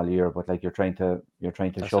he's gone all year, but you're trying to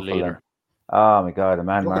shuffle them. Oh my God, a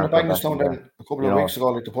man. Looking at Bagenstown then a couple of weeks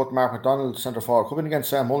ago, to put Mark McDonald centre forward, coming against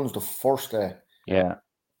Sam Mullins the first day. Yeah.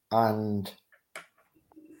 And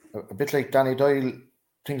a bit like Danny Doyle,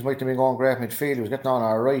 things might have been going great midfield. He was getting on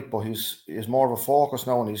all right, but he's more of a focus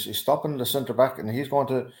now, and he's stopping the centre back, and he's going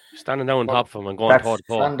to standing down on top of him and going toe to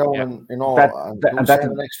toe. Stand down and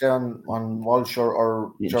the next day on Walsh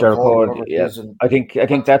or Jericho. Yeah. I think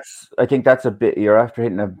that's a bit. You're after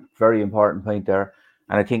hitting a very important point there,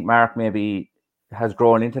 And I think Mark maybe has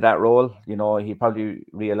grown into that role. You know, he probably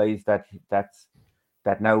realised that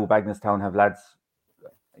now Bagnallstown have lads,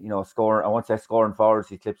 you know, score. And once they score in forwards,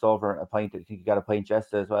 he clips over a point. I think he got a point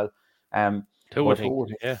yesterday as well. Two, I think.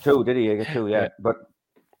 Yeah. Two, did he? I get two, yeah. But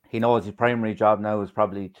he knows his primary job now is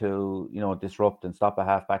probably to, you know, disrupt and stop a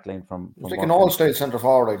half back line from it's like an all-style centre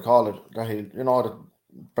forward, I'd call it. That he, you know, the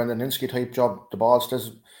Brendan Inskeep type job. The ball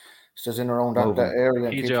stays in around that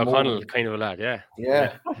area. PJ O'Connell kind of a lad, yeah.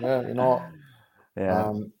 Yeah, you know.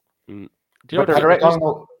 Yeah.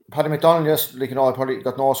 Paddy McDonald, yes, like, you know, probably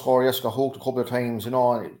got no score, yes, got hooked a couple of times, you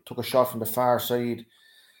know, and he took a shot from the far side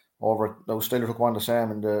over. Now Styler took one the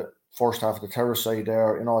same in the first half of the terrace side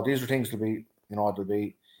there. You know, these are things they'll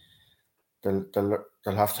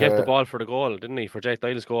have to kept the ball for the goal, didn't he? For Jake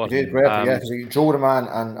Dyle's goal. He did great, yeah, because he drew the man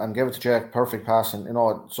and gave it to Jake, perfect pass, and you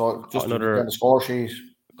know, so just on the score sheet.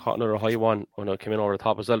 Caught another high one when it came in over the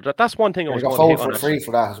top as well. That's one thing I was going to hit on. Free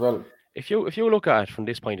for that as well. If you look at it from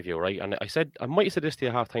this point of view, right, and I might have said this to you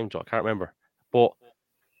at half time, Joe, I can't remember, but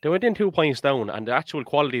they went in 2 points down, and the actual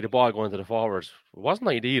quality of the ball going to the forwards wasn't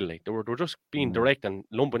ideal. Like they were just being direct and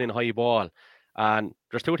lumping in high ball. And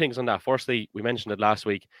there's 2 things on that. Firstly, we mentioned it last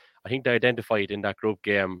week. I think they identified in that group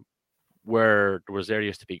game where there was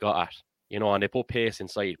areas to be got at, you know, and they put pace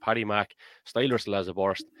inside. Paddy Mack, Styler still has a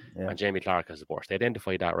burst, and Jamie Clark has a burst. They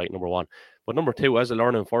identified that, right, number 1. But number 2, as a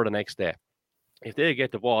learning for the next day, if they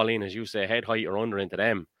get the ball in, as you say, head height or under into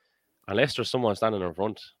them, unless there's someone standing in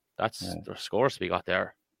front, there's scores to be got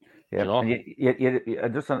there. Yeah, you know?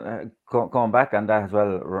 and just going back on that as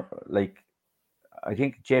well, like, I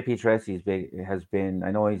think JP Tracy has been,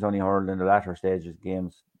 I know he's only hurled in the latter stages of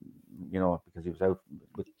games, you know, because he was out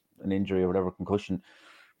with an injury or whatever, concussion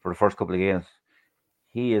for the first couple of games.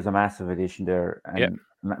 He is a massive addition there, and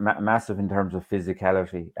massive in terms of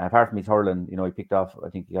physicality. And apart from his hurling, you know, he picked off, I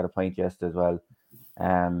think he got a point yesterday as well.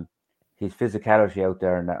 His physicality out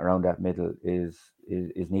there and around that middle is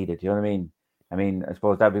needed. Do you know what I mean? I mean, I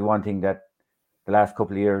suppose that'd be one thing that the last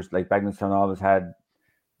couple of years, like Bagnallstown always had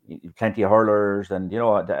plenty of hurlers, and you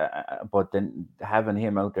know, but then having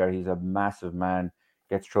him out there, he's a massive man,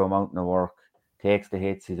 gets through a mountain of work, takes the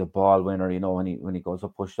hits, he's a ball winner, you know, when he goes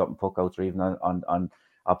up, pushed up and puck outs, or even on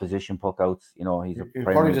opposition puck outs, you know, he's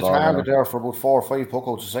probably just target there for about 4 or 5 puck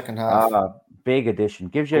outs the second half. Big addition,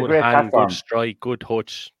 gives you good a great hand, platform, good strike, good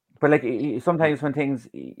touch. But like sometimes when things,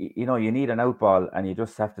 you know, you need an out ball, and you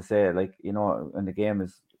just have to say, like, you know, when the game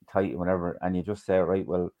is tight and whatever, and you just say, right,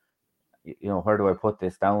 well, you know, where do I put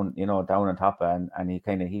this down? You know, down on top, and he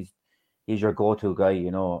kind of he's your go-to guy,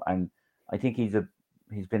 you know, and I think he's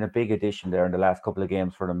been a big addition there in the last couple of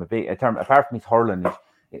games for them. Apart from his hurling,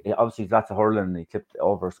 obviously he's lots of hurling. He clipped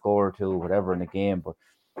over a score or two, whatever in the game, but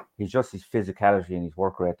he's just his physicality and his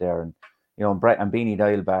work rate there, and you know, and Beanie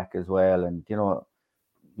Dial back as well, and you know,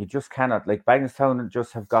 you just cannot, like, Bagnallstown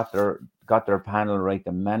just have got their panel right.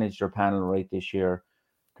 They managed their panel right this year.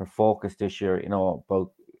 They're focused this year, you know,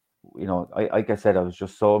 about. You know, like I said, I was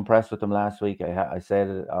just so impressed with them last week. I said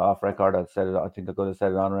it off record. I said it. I think I could have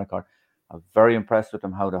said it on record. I'm very impressed with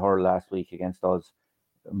them how they hurled last week against us,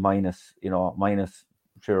 minus 3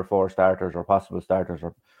 or 4 starters or possible starters,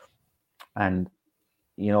 and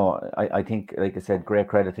you know, I think, like I said, great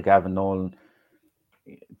credit to Gavin Nolan.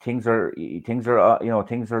 Things are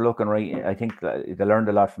looking right. I think they learned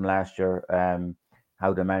a lot from last year,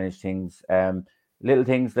 how to manage things. Little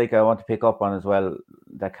things like I want to pick up on as well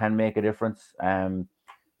that can make a difference. You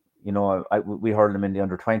know, we heard them in the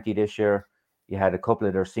under-20 this year. You had a couple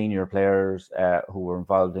of their senior players who were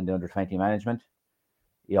involved in the under-20 management.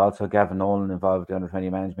 You also had Gavin Nolan involved in the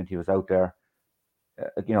under-20 management. He was out there.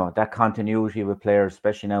 You know, that continuity with players,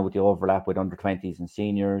 especially now with the overlap with under-20s and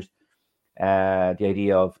seniors. The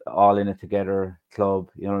idea of all in it together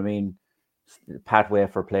club, you know what I mean? Pathway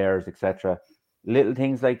for players, etc. Little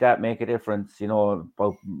things like that make a difference, you know,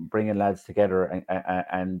 about bringing lads together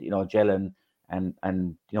and you know, gelling and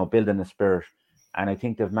you know, building a spirit. And I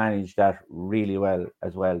think they've managed that really well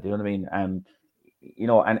as well. Do you know what I mean? You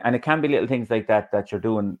know, and it can be little things like that you're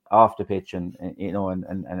doing off the pitch, and you know,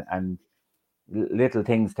 and little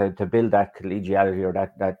things to build that collegiality or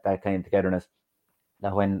that kind of togetherness.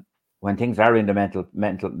 That when things are in the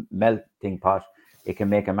mental melting pot, it can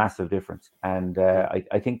make a massive difference. And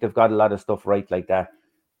I think they've got a lot of stuff right like that,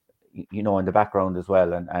 you know, in the background as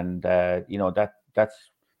well. And you know,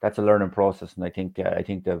 that's a learning process. And I think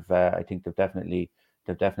they've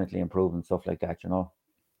definitely improved and stuff like that, you know.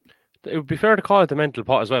 It would be fair to call it the mental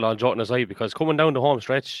pot as well, on joking aside, because coming down the home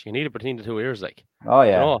stretch, you need it between the 2 ears, like. Oh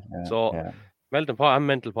yeah. You know? Melting pot and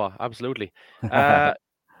mental pot, absolutely.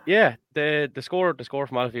 Yeah, the score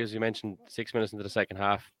from Alfie, as you mentioned, 6 minutes into the second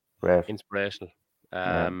half. Great. Inspirational.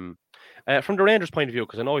 From the Rangers' point of view,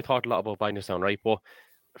 because I know we talked a lot about Bagnestown, right? But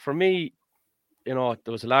for me, there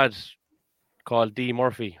was a lad called D.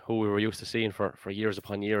 Murphy who we were used to seeing for years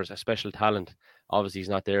upon years, a special talent. Obviously, he's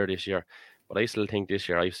not there this year, but I still think this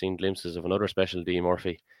year I've seen glimpses of another special D.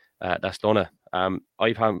 Murphy. That's Donna.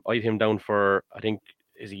 I've him down for, I think,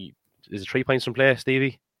 is it 3 points from play,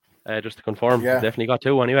 Stevie? Just to confirm, yeah, definitely got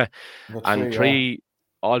 2 anyway. And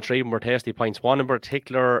all 3 of them were tasty points. One in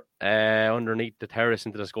particular, underneath the terrace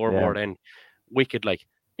into the scoreboard, and wicked.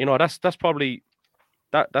 That's probably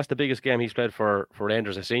that's the biggest game he's played for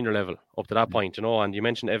Rangers at senior level up to that point. And you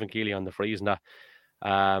mentioned Evan Keeley on the freeze and that.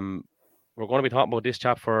 We're going to be talking about this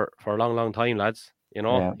chap for a long, long time, lads.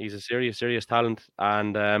 He's a serious talent,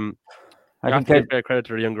 and I have to give great credit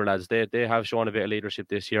to the younger lads. They have shown a bit of leadership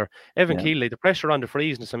this year. Evan Keeley, the pressure on the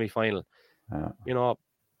freeze in the semi-final,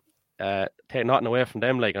 take nothing away from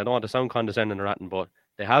them. I don't want to sound condescending or anything, but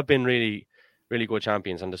they have been really, really good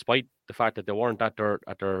champions. And despite the fact that they weren't at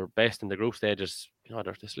their best in the group stages,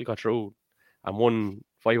 they still got through and won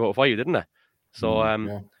 5 out of 5, didn't they? So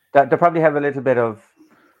they probably have a little bit of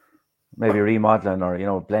maybe remodeling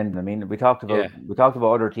or blending. I mean, we talked about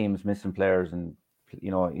other teams missing players and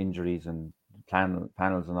injuries and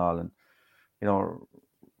panels and all, and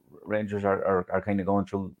Rangers are kind of going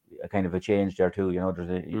through a kind of a change there too. There's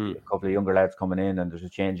a couple of younger lads coming in, and there's a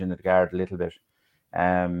change in the guard a little bit.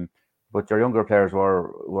 But their younger players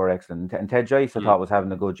were excellent. And Ted Joyce, I thought, was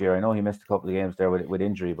having a good year. I know he missed a couple of games there with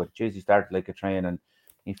injury, but geez, he started like a train and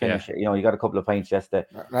he finished. He got a couple of points yesterday.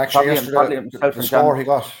 Actually, the score he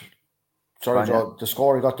got. Sorry, Joe. The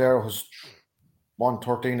score he got there was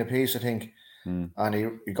 1-13 apiece, I think, and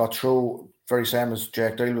he got through very same as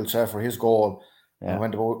Jack Doyle will say for his goal. And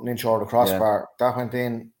went about an inch over the crossbar. That went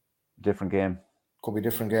in. Different game. Could be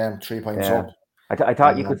different game. 3 points up. I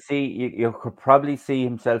thought you could see you could probably see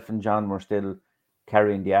himself and John were still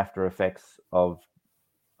carrying the after effects of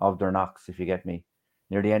their knocks, if you get me.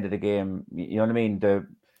 Near the end of the game, you know what I mean. I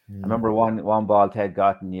remember one ball Ted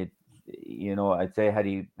got, and I'd say had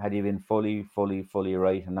he been fully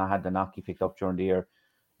right and not had the knock he picked up during the year,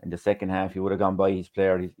 in the second half he would have gone by his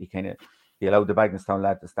player. He allowed the Bagnestown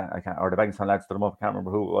lad to stand. The Bagnestown lad stood him up. I can't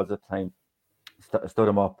remember who it was at the time. Stood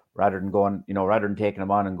him up rather than taking him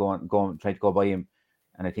on and going trying to go by him.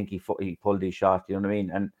 And I think he pulled his shot. You know what I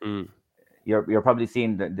mean? And you're probably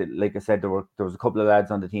seeing that, like I said, there was a couple of lads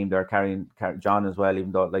on the team there carrying John as well.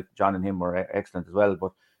 Even though like John and him were excellent as well,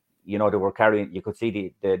 but they were carrying. You could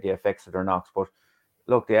see the effects of their knocks. But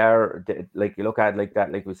look, they are like you look at it like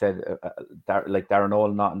that. Like we said, like Darren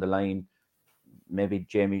Owen not on the line. Maybe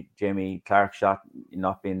Jamie Clark's shot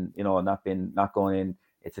not going in.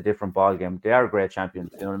 It's a different ball game. They are great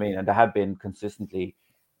champions, you know what I mean, and they have been consistently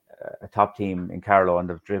a top team in Carlow, and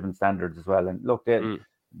they've driven standards as well. And look, they'll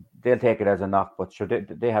take it as a knock, but sure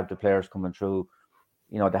they have the players coming through.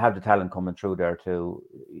 They have the talent coming through there to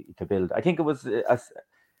build. I think it was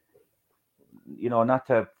not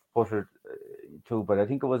to put it too, but I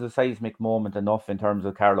think it was a seismic moment enough in terms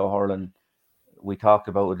of Carlow hurling. We talked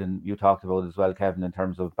about it, and you talked about it as well, Kevin, in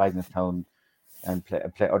terms of Bagnestown and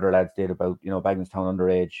play other lads did about Bagnestown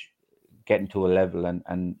underage getting to a level,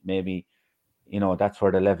 and maybe that's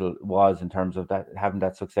where the level was in terms of that, having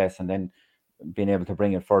that success and then being able to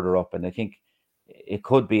bring it further up. And I think it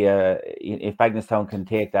could be if Bagnestown can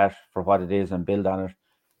take that for what it is and build on it,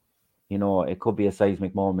 it could be a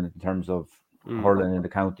seismic moment in terms of hurling in the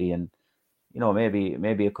county. And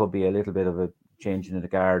maybe it could be a little bit of a change in the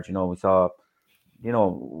guard. We saw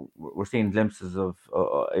we're seeing glimpses of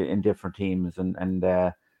in different teams, and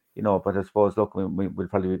but I suppose, look, we'll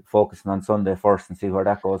probably be focusing on Sunday first and see where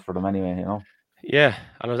that goes for them anyway. Yeah,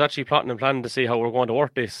 and I was actually plotting and planning to see how we're going to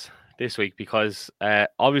work this week, because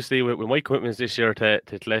obviously with my commitments this year to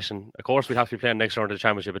Tilleshan, of course we'd have to be playing next round of the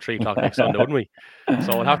championship at 3 o'clock next Sunday, wouldn't we?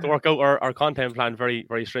 So we'll have to work out our content plan very,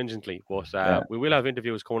 very stringently. But we will have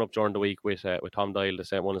interviews coming up during the week with Tom Doyle, the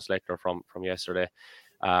St. One selector from yesterday.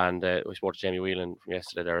 And we spoke to Jamie Whelan from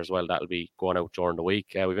yesterday there as well. That'll be going out during the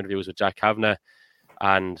week. We've interviews with Jack Kavanagh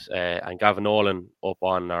and Gavin Nolan up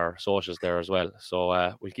on our socials there as well. So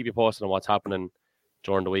we'll keep you posted on what's happening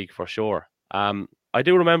during the week for sure. I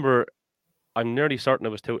do remember, I'm nearly certain it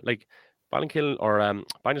was Ballinkill or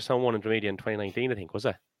Bagnestown won Intermediate in 2019, I think, was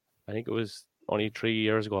it? I think it was only 3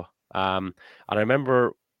 years ago. And I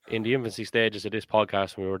remember in the infancy stages of this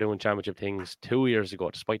podcast, when we were doing championship things 2 years ago,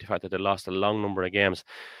 despite the fact that they lost a long number of games,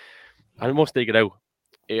 and I must dig it out.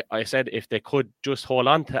 I said if they could just hold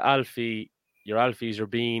on to your Alfies, your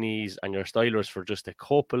Beanies, and your Stylers for just a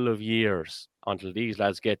couple of years until these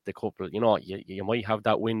lads get the couple, you might have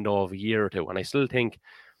that window of a year or two. And I still think,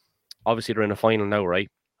 obviously they're in a final now, right?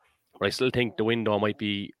 but I still think the window might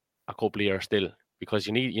be a couple of years still, because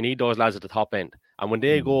you need those lads at the top end. And when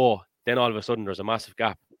they go, then all of a sudden there's a massive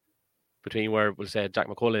gap between where we'll say Jack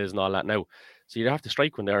McCullough is and all that now. So you have to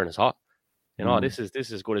strike when they're in it's hot. You know, this is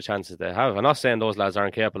as good a chance as they have. I'm not saying those lads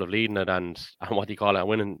aren't capable of leading it and what do you call it,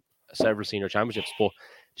 winning several senior championships, but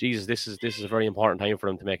Jesus, this is a very important time for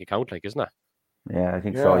them to make it count, like, isn't it? Yeah, I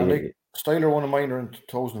think so. Like Styler won a minor in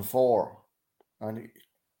 2004, and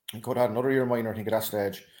he could have had another year minor, I think, at that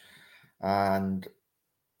stage. And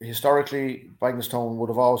historically, Bagenstown would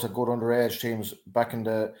have always had good underage teams back in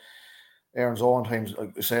the Aaron's own times,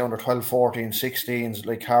 like say under 12, 14, 16s,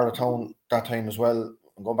 like Carlatown that time as well,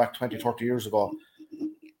 going back 20, 30 years ago,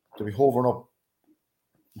 to be hovering up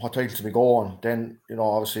what titles to be going. Then, you know,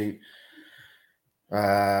 obviously,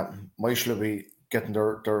 Michael will be getting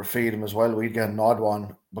their freedom as well. We'd get an odd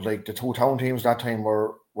one, but like the two town teams that time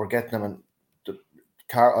were getting them, and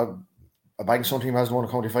a Bagenstown team hasn't won a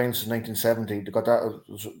county final since 1970. They got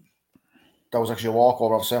that was actually a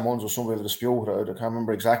walkover of Sam Muns with some bit of a dispute. I can't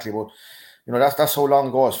remember exactly, but you know that's so long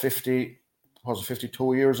ago. It's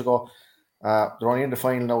 52 years ago. They're only in the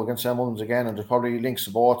final now against Sam Muns again, and there's probably links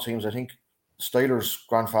to both teams. I think Styler's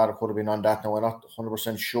grandfather could have been on that now. I'm not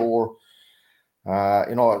 100% sure.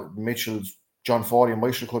 You know, Mitchell's John Foley and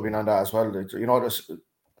Michael could have been on that as well. You know,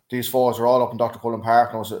 these fours are all up in Dr. Cullen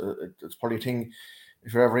Park now. It's probably a thing.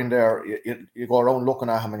 If you're ever in there, you go around looking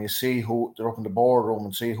at them and you see who they're up in the boardroom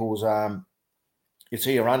and see who's you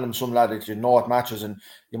see a random some lad that you know it matches, and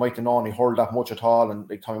you might have known he hurled that much at all. And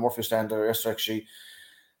like Tommy Murphy stand there yesterday, actually,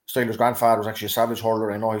 Styler's grandfather was actually a Savage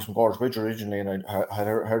hurler. I know he's from Gorge Bridge originally, and I had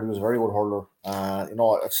heard he was a very good hurler. You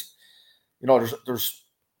know, it's there's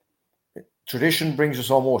tradition brings you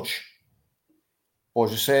so much. But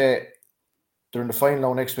as you say, they're in the final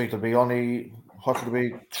now next week. There'll be only what will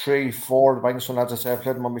be 3, 4 the Bagenstown lads I say I've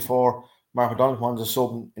played them on before. Mark O'Donnell won a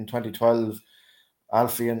sub in 2012.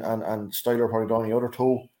 Alfie and Styler probably done the other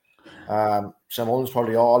two. Sam Mullins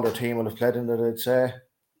probably all their team will have played in it, I'd say,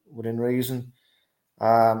 within reason.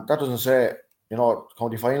 That doesn't say, you know,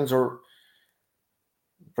 county finals are,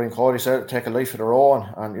 Brian Cody said, take a life of their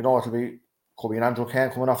own, and you know could be an Andrew Kane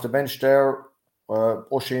coming off the bench there,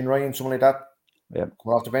 Oisin Ryan, something like that. Yeah,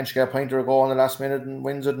 coming off the bench, get a pointer a goal in the last minute and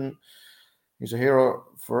wins it, and he's a hero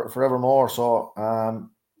forevermore. So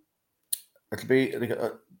it'll be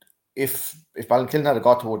if Ballinkillen had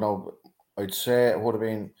got to it now, I'd say it would have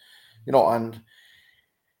been, you know, and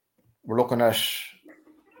we're looking at,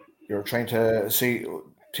 you're trying to see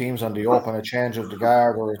teams on the open, a change of the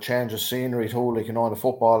guard or a change of scenery too, like, you know, in the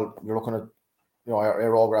football, you're looking at, you know,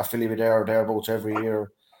 Aerograph, Philly be there or thereabouts every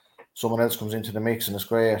year. Someone else comes into the mix and it's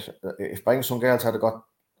great. If Bagenstown Girls had got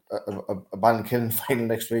a Ballinkillen final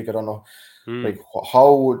next week, I don't know, like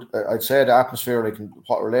how would, I'd say the atmosphere, like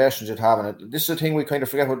what relations you'd have in it. This is the thing we kind of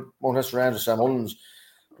forget with Mount Hester Rangers, Sam Mullins.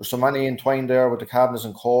 There's so many entwined there with the Cavanaghs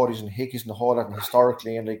and Codys and Hickeys and the whole that, and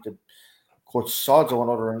historically, and like the coach sods of one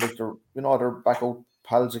another, and like they're, you know, they're back out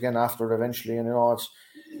pals again after it eventually, and you know, it's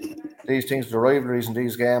these things, the rivalries in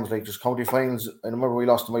these games, like just county finals. I remember we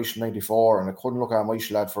lost to Michael 94, and I couldn't look at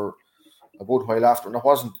Michael lad for a good while after, and there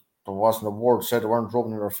wasn't a word said, they weren't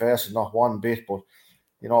rubbing in their faces, not one bit, but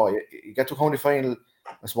you know, you get to a county final,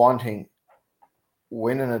 that's one thing.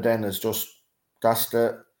 Winning it then is just, that's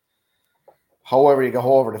the, however you get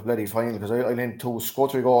over the bloody final, because I linked 2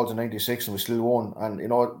 scuttery goals in 96 and we still won, and you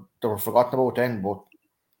know, they were forgotten about then, but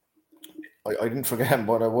I didn't forget them,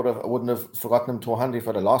 but I wouldn't have forgotten them too handy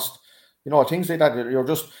for the lost. You know, things like that, you're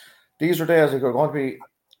just, these are days like are going to be,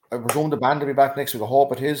 I presume the band will be back next week, I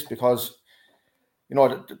hope it is, because you know,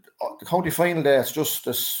 the county final day, it's just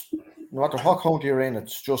this, no matter what county you're in,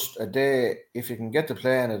 it's just a day, if you can get to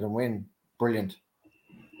play in it and win, brilliant.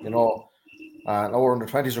 You know, our under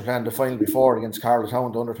 20s are playing the final before against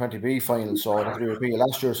Carlatown, the under 20B final, so that'll be repeated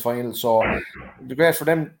last year's final. So it'd be great for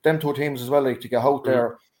them two teams as well, like to get out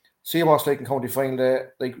there, see what's like in county final day.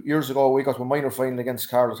 Like years ago, we got to a minor final against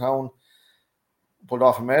Carlatown, pulled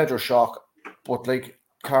off a major shock, but like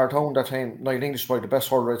Carlatown that time, Niall English probably the best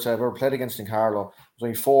hurler I'd say I've ever played against in Carlow. He was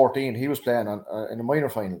only 14. He was playing in a minor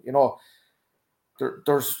final. You know,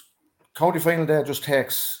 there's county final day just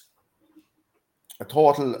takes a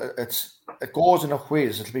total. It goes in a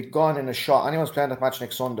whiz. It'll be gone in a shot. Anyone's playing that match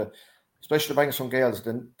next Sunday, especially the Bagenstown Gales,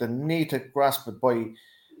 they need to grasp it by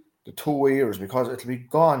the 2 years, because it'll be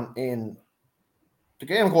gone in. The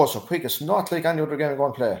game goes so quick. It's not like any other game you're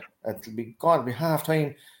going to play. It'll be gone. It'll be half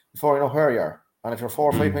time before you know where you are. And if you're 4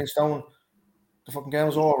 or 5 points down, the fucking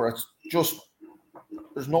game's over. It's just,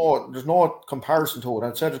 there's no comparison to it.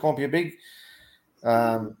 I'd say there's going to be a big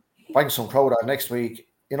Bagenstown crowd next week.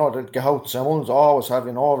 You know, they'll get out. Sam Mullins always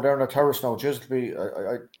having over there in the terrace now. Just to be,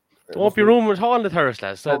 Don't be rumours on the terrace,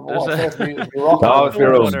 lads. Always be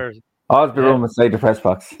room inside the press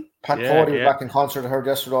box. Pat Cody was back in concert. I heard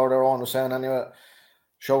yesterday everyone was saying anyway,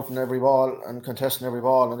 shouting every ball and contesting every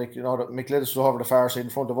ball. And Mick Lidis was over the far side in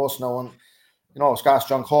front of us now, and Scott's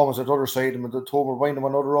John Coleman's at the other side, and the two were winding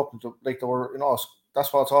one another up, and they were,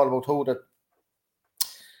 that's what it's all about too. That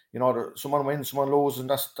someone wins, someone loses, and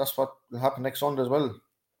that's what will happen next Sunday as well.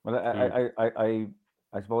 Well,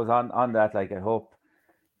 I suppose on that, like, I hope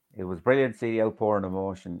it was brilliant to see the outpouring of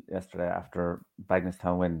emotion yesterday after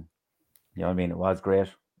Bagenalstown win. You know what I mean? It was great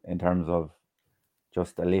in terms of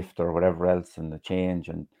just a lift or whatever else and the change,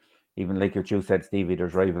 and even like you said, Stevie,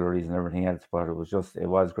 there's rivalries and everything else, but it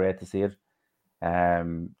was great to see it.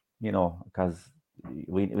 Because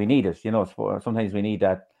we need it. Sometimes we need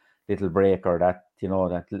that little break or that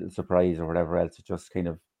that little surprise or whatever else. It just kind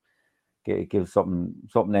of gives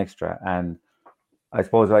something extra. And I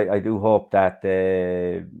suppose I do hope that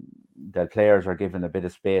the players are given a bit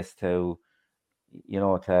of space to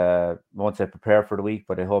once they prepare for the week,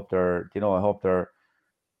 but I hope they're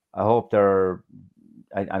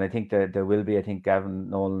and I think that there will be. I think Gavin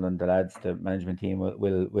Nolan and the lads, the management team,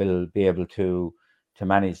 will be able to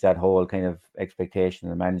manage that whole kind of expectation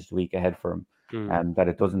and manage the week ahead for them, and that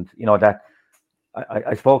it doesn't. That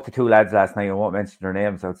I spoke to two lads last night. I won't mention their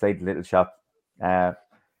names outside the little shop. They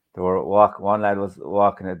were one lad was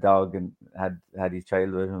walking a dog and had his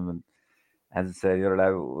child with him, and as I said, the other lad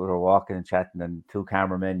we were walking and chatting, and two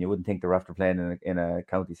cameramen. You wouldn't think they were after playing in a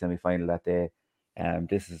county semi-final that day.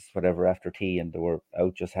 This is whatever after tea, and they were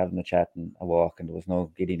out just having a chat and a walk, and there was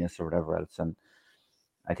no giddiness or whatever else. And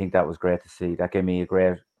I think that was great to see. That gave me a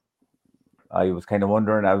great. I was kind of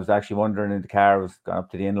wondering. I was actually wondering in the car. I was going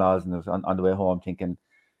up to the in-laws, and I was on the way home thinking,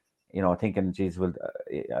 geez, well,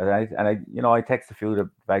 I text a few of the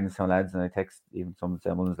Bagenalstown lads, and I text even some of the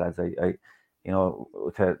St. lads. I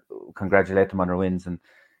to congratulate them on their wins, and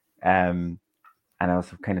I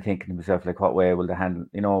was kind of thinking to myself, like, what way will they handle?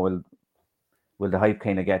 Will the hype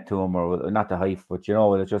kind of get to them, or not the hype, but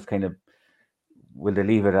will it just kind of, will they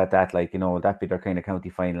leave it at that? Like, will that be their kind of county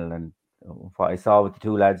final? And what I saw with the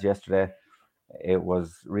two lads yesterday, it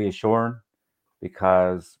was reassuring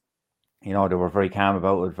because, they were very calm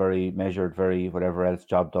about it, very measured, very whatever else,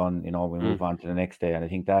 job done. We move on to the next day, and I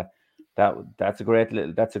think that's a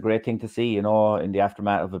great thing to see. In the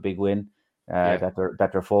aftermath of a big win, that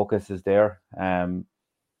their focus is there. And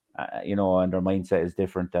their mindset is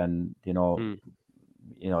different than,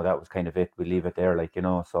 that was kind of it. We leave it there, like,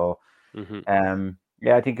 so,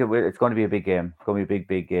 I think it's going to be a big game. It's going to be a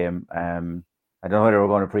big game. I don't know whether we're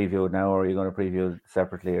going to preview it now or you're going to preview it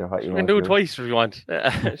separately or what you want to do. We can do it twice if you want.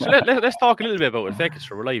 So let's talk a little bit about it. Fake it,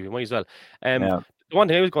 we're live, you might as well. The one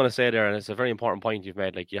thing I was going to say there, and it's a very important point you've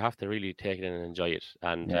made, like, you have to really take it in and enjoy it.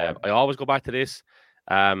 And I always go back to this.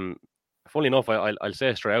 Funnily enough, I'll say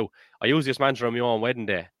it straight out. I used this mantra on my own wedding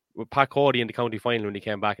day with Pat Cody in the county final when he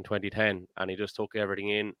came back in 2010, and he just took everything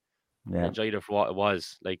in, enjoyed it for what it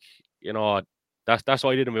was. Like, that's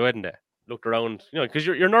what I did on my wedding day. Looked around, because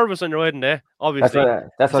you're nervous on your wedding day, obviously.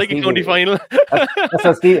 That's what like a county final. That's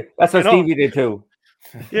what Stevie did too.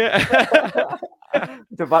 Yeah.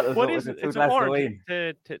 It's important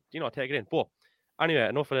to take it in. But anyway,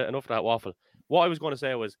 enough of that waffle. What I was going to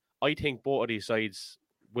say was, I think both of these sides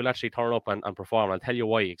will actually turn up and perform. I'll tell you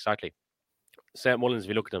why exactly. St. Mullins, if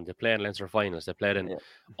you look at them, they played in Leinster finals, they played in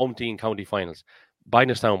umpteen county finals.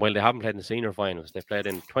 Bagenalstown, well, they haven't played in the senior finals, they played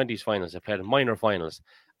in 20s finals, they played in minor finals.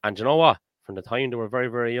 And you know what? From the time they were very,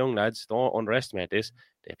 very young lads, don't underestimate this,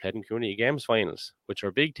 they played in community games finals, which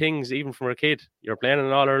are big things even from a kid. You're playing in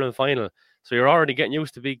an All-Ireland final, so you're already getting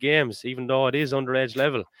used to big games, even though it is underage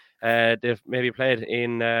level. They've maybe played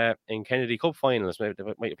in Kennedy Cup finals, maybe they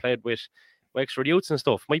might have played with Wexford Youths and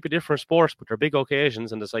stuff. Might be different sports, but they're big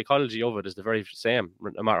occasions, and the psychology of it is the very same,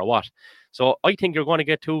 no matter what. So I think you're going to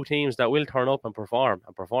get two teams that will turn up and perform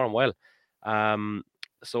well.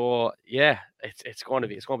 So yeah, it's going to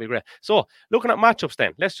be great. So looking at matchups,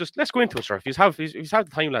 then let's go into it, sir. If you have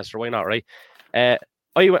the time, Lester, why not, right? I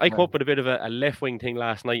come up with a bit of a left wing thing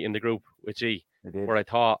last night in the group with G, where I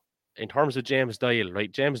thought, in terms of James Doyle,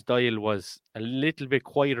 right? James Doyle was a little bit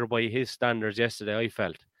quieter by his standards yesterday, I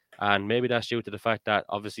felt. And maybe that's due to the fact that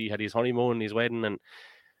obviously he had his honeymoon, his wedding, and a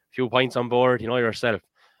few pints on board, yourself.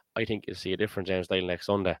 I think you'll see a different James Doyle next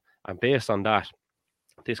Sunday. And based on that,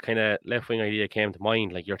 this kind of left-wing idea came to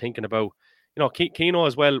mind. Like, you're thinking about, Keano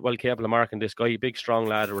as well capable of marking this guy, big, strong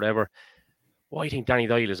lad or whatever. Well, I think Danny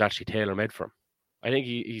Doyle is actually tailor-made for him. I think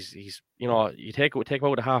he's you take out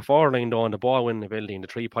the half-hour line, though, on the ball-winning ability, and the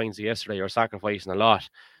 3 points of yesterday, you're sacrificing a lot.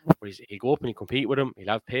 But he'll go up and he'll compete with him. He'll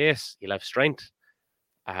have pace. He'll have strength.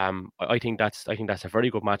 I think that's a very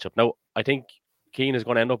good matchup. Now, I think Keane is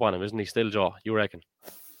going to end up on him, isn't he? Still, Joe, you reckon?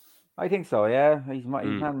 I think so. Yeah, he's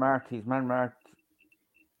man marked. He's man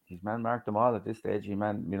marked them all at this stage. He's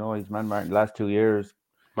man marked the last 2 years.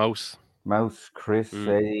 Mouse, Chris,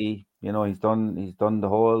 Eddie. He's done the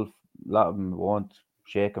whole lot of them. Won't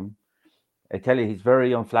shake him. I tell you, he's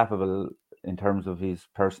very unflappable in terms of his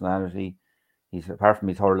personality. He's, apart from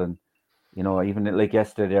his hurling, even like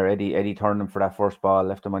yesterday, Eddie turned him for that first ball,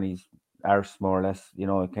 left him on his arse more or less.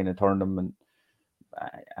 Kind of turned him,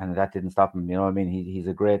 and that didn't stop him. I mean, he's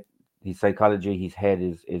a great. His psychology, his head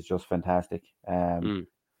is just fantastic. And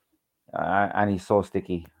he's so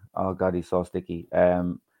sticky. Oh God, he's so sticky.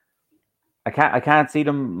 I can't see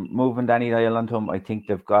them moving Danny Dial onto him. I think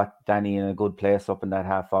they've got Danny in a good place up in that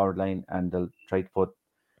half forward line, and they'll try to put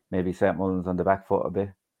maybe St. Mullins on the back foot a bit.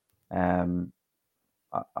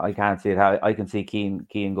 I can't see it. I can see Keane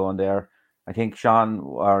going there. I think Sean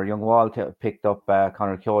or Young Wall picked up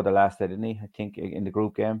Conor Keogh the last day, didn't he? I think in the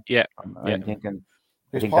group game. Yeah. I'm thinking.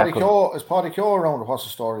 Is Paddy Keogh around? What's the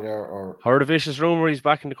story there? Or heard a vicious rumor he's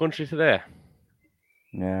back in the country today.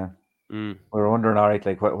 Yeah. We were wondering, all right,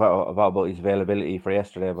 like what about his availability for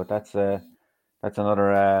yesterday? But that's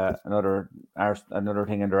another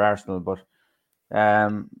thing in their arsenal. But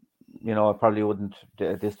it probably wouldn't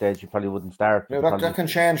at this stage. You probably wouldn't start. Yeah, that can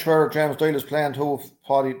change where James Doyle is playing too. If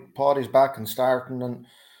Paddy's back and starting, and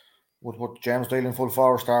would put James Doyle in full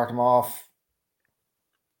forward, start him off.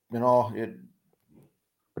 But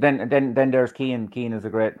then there's Keane. Keane is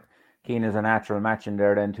a natural match in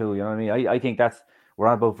there then too. You know what I mean? I think we're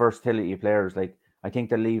on about versatility of players. Like, I think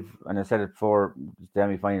they'll leave, and I said it before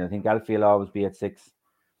semi-final, I think Alfie will always be at 6.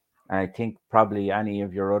 And I think probably any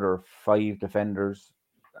of your other 5 defenders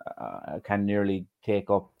can nearly take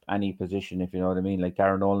up any position, if you know what I mean. Like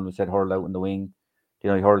Darren Nolan was said, hurled out in the wing. He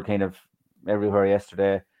hurled kind of everywhere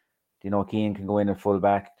yesterday. Keane can go in at full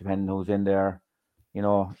back, depending who's in there.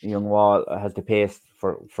 Young Wall has the pace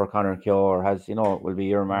for Conor Keogh, or has, will be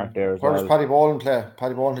earmarked there as well. Where does Paddy Boland play?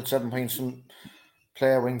 Paddy Boland had 7 points and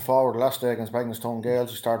play wing forward last day against Bagnallstown Gales.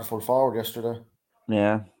 He started full forward yesterday.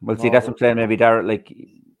 Yeah, well, see, that's what I'm saying. Maybe Darren,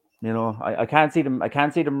 I can't see them.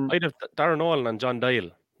 I'd have Darren Nolan and John Dial.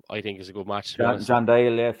 I think is a good match. John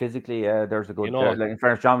Dial, yeah, physically, there's a good. In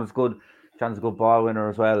fairness, John was good. John's a good ball winner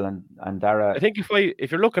as well, and Dara. I think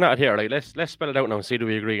if you're looking at it here, like let's spell it out now and see do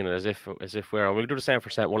we agree on it as if we'll do the same for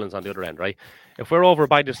St. Mullins on the other end, right? If we're over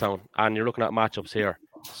Bagnallstown and you're looking at matchups here,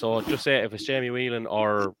 so just say if it's Jamie Whelan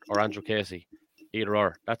or Andrew Casey, either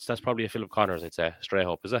or, that's probably a Philip Connors, I'd say, straight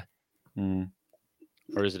up, is it?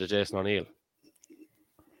 Or is it a Jason O'Neill?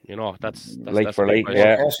 That's like for like,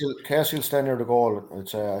 yeah. Casey will stand near the goal. I'd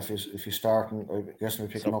say if he's starting, I guess we're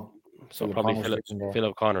picking up. So probably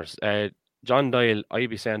Philip Connors. John Dial, I'd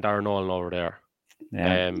be saying Darren Nolan over there.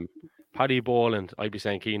 Yeah. Paddy Boland, I'd be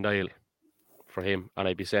saying Keane Dial for him, and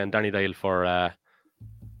I'd be saying Danny Dial for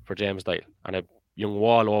James Dial, and a Young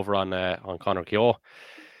Wall over on Conor Keogh.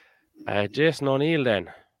 Jason O'Neill then,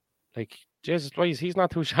 like Jesus Christ, he's not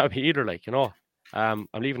too shabby either. Like I'm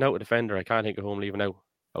leaving out a defender. I can't think of who I'm leaving out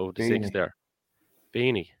of the 6 there.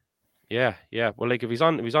 Beanie, yeah. Well, like if he's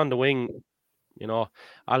on the wing,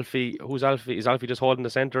 Alfie. Who's Alfie? Is Alfie just holding the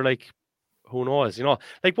centre? Like, who knows?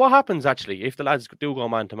 Like what happens actually if the lads do go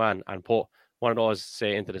man to man and put one of those,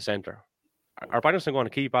 say, into the centre? Are Bagnallstown going to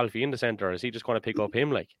keep Alfie in the centre, or is he just going to pick up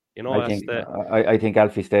him? Like, I think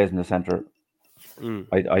Alfie stays in the centre.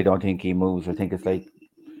 I don't think he moves. I think it's like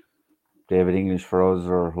David English for us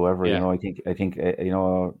or whoever. Yeah. I think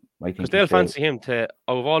because they'll fancy him to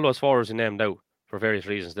of all those forwards in named out for various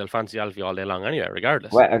reasons. They'll fancy Alfie all day long anyway,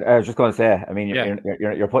 regardless. Well, I was just going to say, I mean,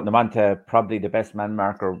 you're putting him on to probably the best man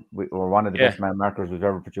marker or one of the best man markers we've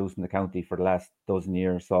ever produced in the county for the last dozen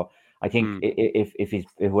years. So I think if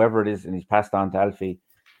whoever it is and he's passed on to Alfie,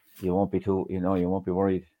 you won't be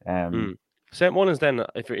worried. St. Mullins then,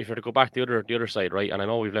 if you're to go back the other side, right? And I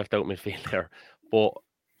know we've left out midfield there, but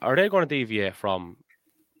are they going to deviate from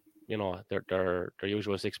their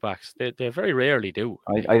usual 6 backs? They very rarely do.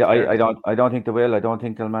 I don't think they will. I don't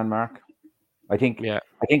think they'll man mark. I think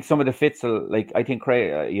some of the fits will, like, I think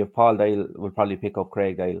Craig, you have Paul Dial will probably pick up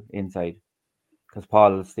Craig Dial inside because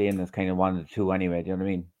Paul will stay in as kind of 1 of the 2 anyway. Do you know what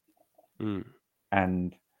I mean?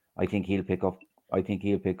 And I think he'll pick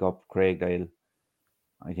up Craig Dial.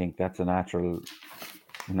 I think that's a natural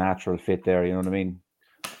fit there. You know what I mean?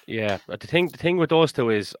 Yeah, but the thing with those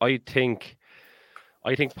two is I think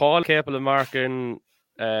Paul capable of marking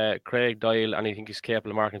Craig Dial, and I think he's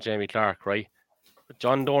capable of marking Jamie Clark, right? But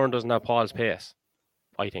John Doran doesn't have Paul's pace,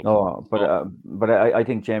 I think. No, but I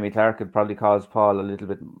think Jamie Clark could probably cause Paul a little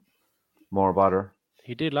bit more bother.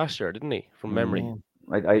 He did last year, didn't he? From memory.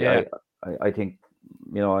 I think,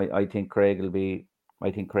 I think Craig will be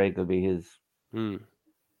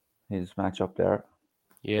his match up there.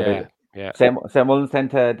 Yeah. St. Mullins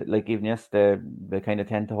tend to, like, even yesterday, they kind of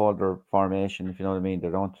tend to hold their formation, if you know what I mean. They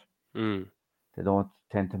don't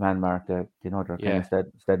tend to man mark. They're kind of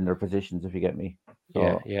stead in their positions, if you get me.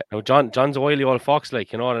 So, yeah. Now John's a wily old fox,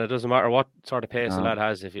 like, and it doesn't matter what sort of pace the lad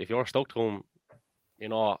has. If you're stuck to him,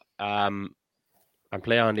 and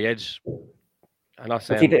play on the edge. I'm not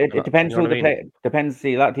saying it depends who they play. Depends.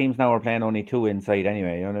 See, a lot of teams now are playing only 2 inside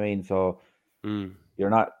anyway. You know what I mean? So you're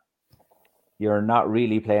not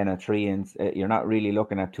really playing a 3 you're not really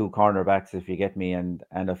looking at 2 cornerbacks, if you get me, and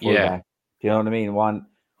a fullback. Do you know what I mean? One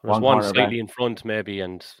slightly in front, maybe,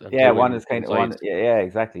 and one is kind of one. Yeah,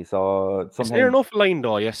 exactly. So sometimes it's near enough line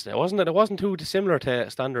though. Yesterday, wasn't it? It wasn't too dissimilar to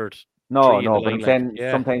standard. No, but I'm saying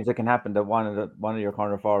sometimes it can happen that one of your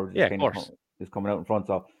corner forwards is coming out in front.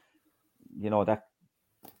 So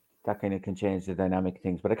that kind of can change the dynamic of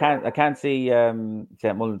things. But I can't see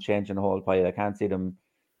St. Mullins changing the whole pile. I can't see them.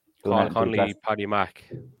 Carl Connolly, Paddy Mack,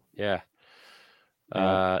 yeah.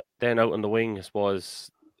 Then out on the wing, I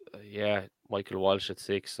suppose, Michael Walsh at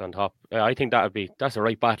 6 on top. I think that's a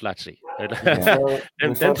right battle, actually.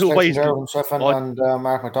 Them 2 boys, and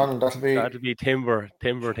Mark McDonald. That'll be timber.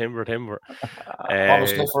 Thomas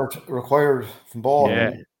Clifford required from ball.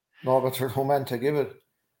 Yeah. No better home to give it.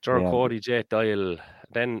 Cody, Jake Doyle.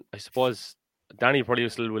 Then I suppose Danny probably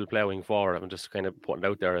still will play wing forward. I'm just kind of putting it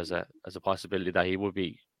out there as a possibility that he would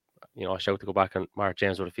be, a shout to go back on Mark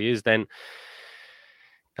James. But if he is, then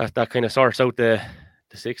that kind of sorts out the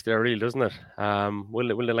 6 there, really, doesn't it? Will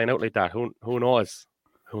they line out like that? Who knows?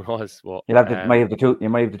 Who knows? Well, you might have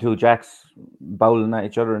the 2 Jacks bowling at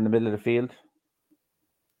each other in the middle of the field.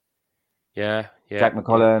 Yeah. Jack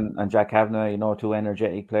McCullough and Jack Kavanagh, 2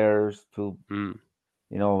 energetic players.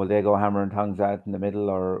 Will they go hammer and tongs at in the middle,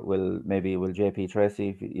 or will JP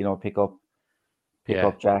Tracy, pick up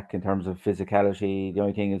Jack in terms of physicality? The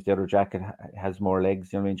only thing is the other Jack has more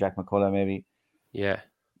legs. You know what I mean? Jack McCullough maybe. Yeah.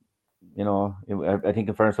 I think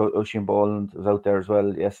in fairness, Oisin Boland was out there as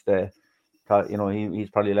well yesterday. He's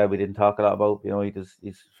probably a lad we didn't talk a lot about. He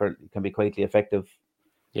can be quite effective.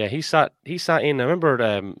 Yeah, he sat in. I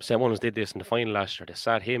remember St. Mullins did this in the final last year. They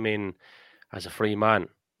sat him in as a free man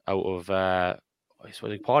out of. I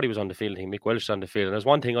suppose Paddy was on the field. I think Mick Welsh was on the field. And there's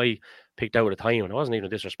one thing I picked out at the time, and it wasn't even a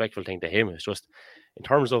disrespectful thing to him. It's just in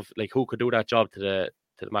terms of like who could do that job to the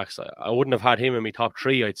max. I wouldn't have had him in my top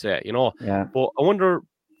 3, I'd say. Yeah. But I wonder,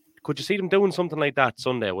 could you see them doing something like that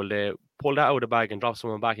Sunday? Will they pull that out of the bag and drop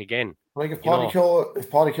someone back again? Like if Paddy Keogh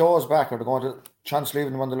is back, or they're going to chance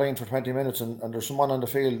leaving him on the line for 20 minutes, and there's someone on the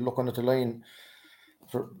field looking at the line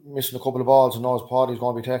for missing a couple of balls, and knows Paddy's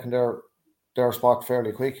going to be taking their spot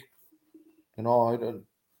fairly quick.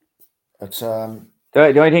 It's the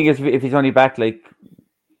only thing is if he's only back, like,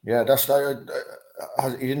 that's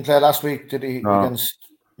he didn't play last week, did he? No. Against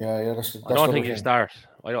that's I don't think he'll start.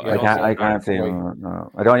 I can't say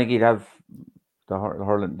no. I don't think he'd have the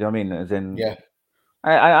hurling. Do you know what I mean? As in,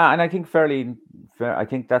 I think fairly fair. I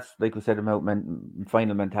think that's, like we said, about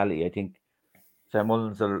final mentality. I think St.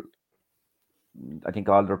 Mullins I think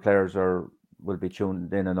all their players will be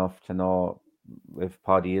tuned in enough to know if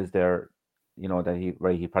Paddy is there. That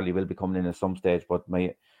he probably will be coming in at some stage, but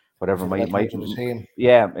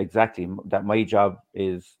exactly. That my job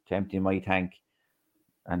is to empty my tank,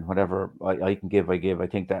 and whatever I can give, I give. I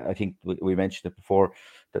think we mentioned it before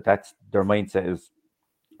that's their mindset is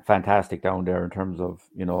fantastic down there in terms of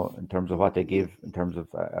what they give in terms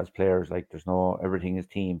of as players. Like there's no, everything is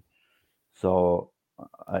team, so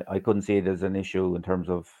I couldn't see it as an issue in terms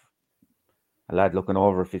of a lad looking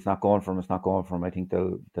over. If it's not going for him, it's not going for him. I think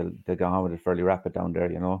they'll go on with it fairly rapid down there,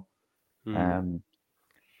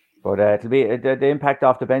 But it'll be the impact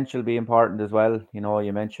off the bench will be important as well.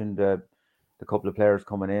 You mentioned the couple of players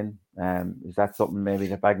coming in. Is that something maybe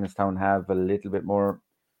that Bagenalstown have a little bit more?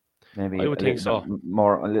 Maybe I would think so. A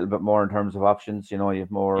little bit more in terms of options. You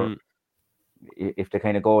have more. If they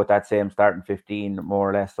kind of go with that same starting 15,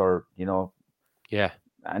 more or less, or Yeah.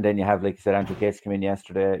 And then you have, like you said, Andrew Cates come in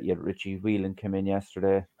yesterday. You had Richie Whelan come in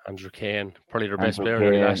yesterday. Andrew Kane, probably their best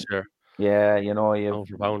player last year. Yeah,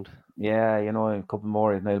 Overbound. Yeah, a couple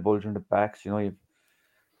more. You've Niall Bulger in the backs. You've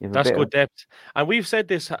that's good depth. And we've said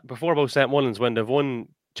this before about St. Mullins when they've won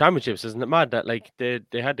championships. Isn't it mad that like they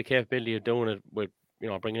had the capability of doing it with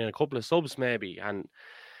bringing in a couple of subs maybe, and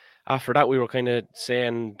after that we were kind of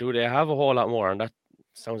saying, do they have a whole lot more? And that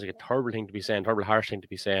sounds like a terrible thing to be saying, terrible harsh thing to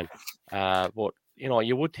be saying. But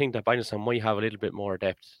you would think that Bagenalstown might have a little bit more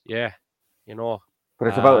depth. Yeah, But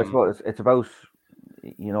it's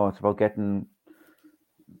about getting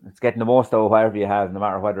it's getting the most out of whatever you have, no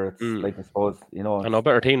matter whether it's like, I suppose, you know. And no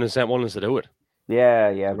better team than St. Mullins to do it.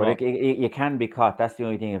 Yeah, but you can be caught. That's the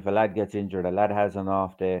only thing. If a lad gets injured, a lad has an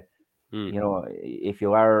off day. You know, if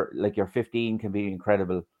you are like your 15 can be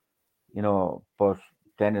incredible, you know, but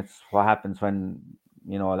then it's what happens when,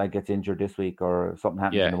 you know, a lad gets injured this week or something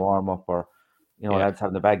happens in the warm up, or, you know, lads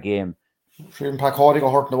having a bad game. Even Pat Cody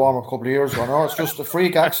got hurt in the warm up a couple of years ago. No, it's just a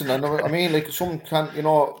freak accident. I mean, like, some can, you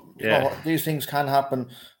know, these things can happen.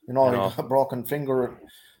 You know, he got a broken finger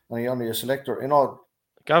and he only a selector. You know,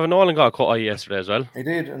 Gavin Nolan got a cut eye yesterday as well. He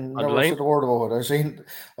did, and never said a word about it.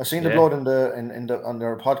 I seen the blood in the on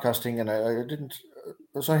their podcast thing, and I didn't.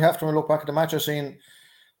 So I have to look back at the match.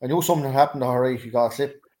 I knew something had happened to her. He got a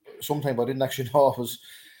clip sometime, but I didn't actually know it was.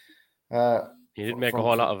 He didn't make a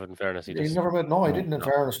whole lot of it, in fairness. He never made. No, he didn't. In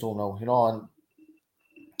fairness to him, no, you know,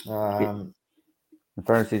 and. In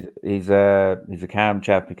fairness, he's a calm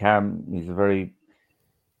chap. He's a very,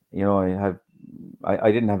 you know,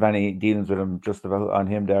 I didn't have any dealings with him just about on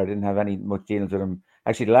him there. I didn't have any much dealings with him.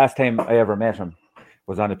 Actually, the last time I ever met him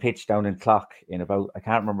was on a pitch down in Clock in about, I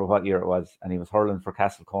can't remember what year it was, and he was hurling for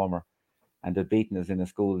Castlecomer, and they'd beaten us in the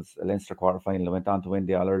school's Leinster quarter final. They went on to win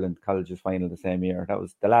the All Ireland colleges final the same year. That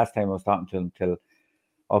was the last time I was talking to him till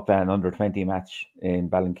up an under-20 match in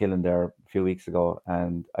Ballinkillen there a few weeks ago,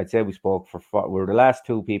 and I'd say we spoke we were the last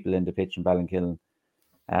two people in the pitch in Ballinkillen.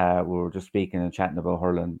 We were just speaking and chatting about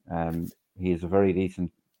hurling. He is a very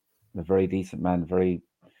decent man, very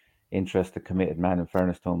interested, committed man, in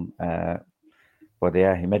fairness to him. But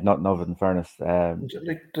yeah, he made nothing of it, in fairness.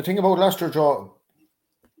 Like, the thing about last year, Joe,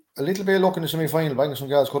 a little bit of luck in the semi-final. Banging some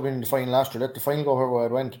guys could have been in the final last year. Let the final go where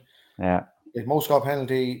it went. Yeah. Like, most got a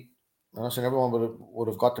penalty. I'm not saying everyone would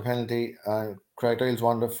have got the penalty. Craig Diles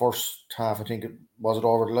won the first half. I think it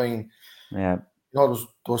over the line. Yeah. You know, there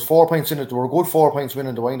was 4 points in it. There were good 4 points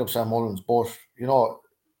winning the wind up St. Mullins, but, you know,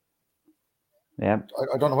 yeah,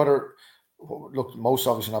 I don't know whether, look, most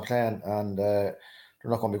obviously not playing, and they're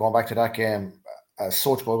not going to be going back to that game as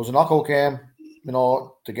such, but it was a knockout game. You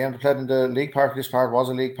know, the game they played in the league part of this part was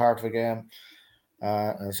a league part of the game.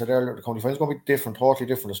 And so there, the county final is going to be different, totally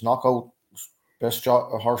different. It's knockout, best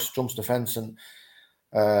horse jumps the fence, and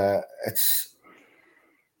it's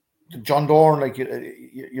John Dorn, like,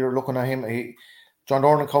 you're looking at him. John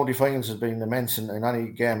Dorn in county finals has been immense in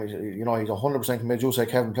any game. You know, he's 100% committed. You say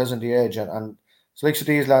Kevin Pleasant, the age, and so like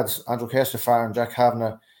these lads, Andrew Kestefar and Jack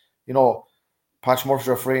Kavanagh, you know, Patch Murphy's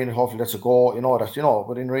referee, and hopefully let's go. You know that, you know,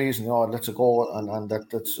 within reason, you know, let's go, and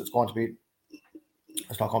that's it's going to be.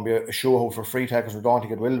 It's not going to be a show for free takers. We don't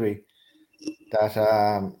think it will be. That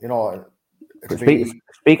you know.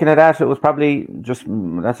 Speaking of that, it was probably just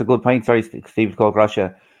that's a good point. Sorry, Steve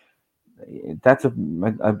Colgrosha. That's a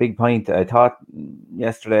big point. I thought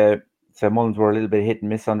yesterday St. Mullins were a little bit hit and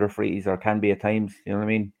miss under freeze, or can be at times. You know what I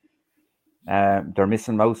mean? They're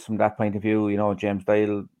missing most from that point of view. You know, James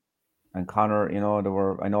Dyle and Connor. You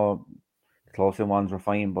know, I know the close-in ones were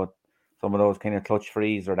fine, but some of those kind of clutch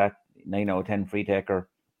frees or that 9 out of 10 free taker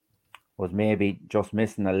was maybe just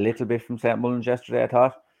missing a little bit from St. Mullins yesterday, I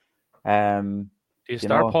thought. Do you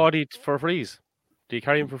start Paddy for frees? Do you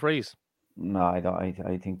carry him for frees? No, I don't.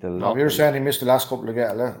 I think they'll. No, you're saying he missed the last couple of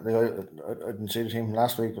games. I didn't see the team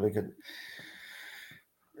last week, but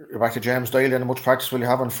you're back to James Daly. And how much practice will you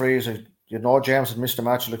have on frees? You know, James had missed the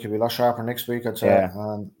match. Look, he'll be a lot sharper next week, I'd say. Yeah.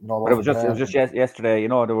 And, but it was just yesterday. You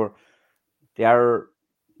know, they are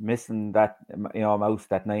missing that. You know, Mouse,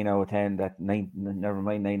 that 9 out of 10, that 9. Never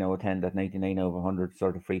mind 9 out of 10, that 99 out of 100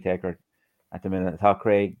 sort of free taker. At the minute, I thought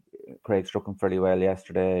Craig struck him fairly well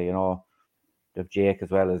yesterday. You know. Of Jake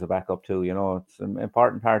as well as a backup too, you know, it's an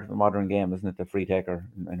important part of a modern game, isn't it? The free taker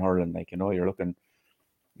in hurling, like, you know, you're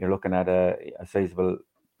looking at a sizable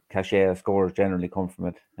cachet of scores generally come from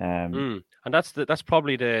it. And that's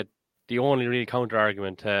probably the only real counter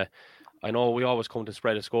argument. I know we always come to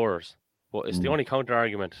spread of scorers, but it's the only counter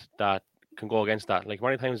argument that can go against that. Like,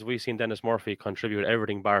 many times we've seen Dennis Murphy contribute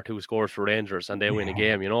everything bar 2 scores for Rangers and they win a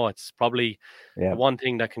game. You know, it's probably the one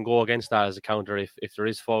thing that can go against that as a counter if there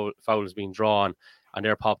is fouls being drawn and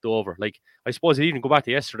they're popped over. Like, I suppose you even go back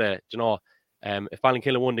to yesterday, you know, if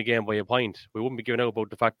Ballinkillen won the game by a point, we wouldn't be giving out about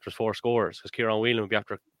the fact there's 4 scores, because Kieran Whelan would be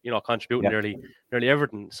after, you know, contributing nearly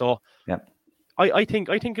everything. So I think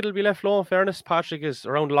it'll be left low. In fairness, Patrick is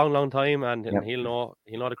around a long time, and he'll know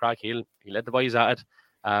the crack. He'll let the boys at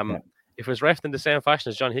it. If it was refed in the same fashion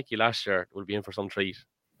as John Hickey last year, it would be in for some treat.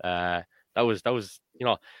 That was, you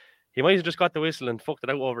know, he might have just got the whistle and fucked it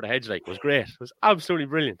out over the hedge. Like, it was great. It was absolutely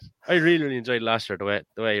brilliant. I really enjoyed last year the way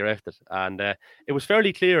he refed it, and it was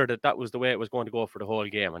fairly clear that was the way it was going to go for the whole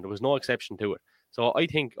game, and there was no exception to it. So I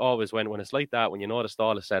think always when it's like that, when you know the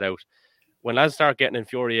stall is set out, when lads start getting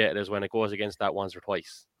infuriated is when it goes against that once or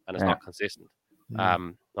twice and it's not consistent.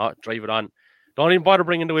 Not drive it on. Don't even bother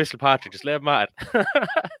bringing the whistle, Patrick. Just let him at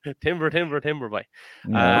it. timber, boy.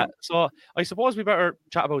 So I suppose we better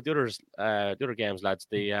chat about the other games, lads.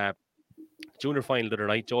 The junior final the other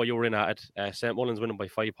night. Joe, you were in at it. St. Mullins winning by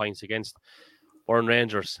 5 points against Burn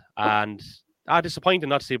Rangers. And disappointing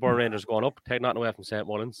not to see Burn Rangers going up. Take nothing away from St.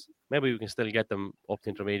 Mullins. Maybe we can still get them up to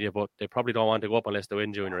intermediate, but they probably don't want to go up unless they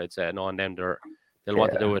win junior, I'd say. Knowing them, they'll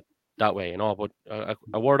want to do it that way, But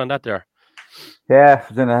a word on that there. Yeah, it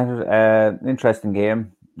was an interesting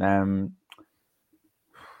game.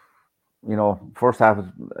 First half was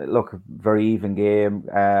very even game.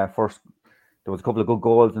 First, there was a couple of good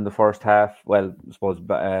goals in the first half. Well, I suppose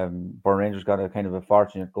Burn Rangers got a kind of a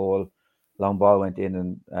fortunate goal. Long ball went in,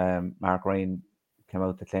 and Mark Ryan came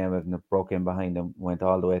out to claim it, and it broke in behind him, went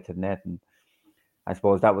all the way to the net. And I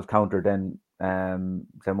suppose that was countered. Then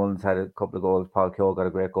St. Mullins had a couple of goals. Paul Keogh got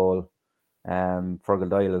a great goal. Fergal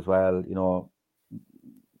Doyle as well.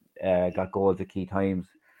 Got goals at key times.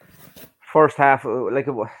 First half,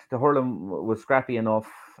 the hurling was scrappy enough.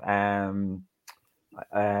 Burn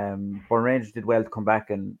Rangers did well to come back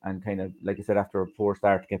and kind of, like you said, after a poor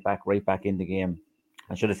start, to get right back in the game.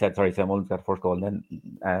 I should have said, sorry, St. Mullins got the first goal, and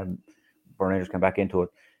then Burn Rangers came back into it.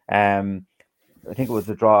 I think it was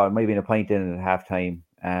a draw, maybe a point in at half time.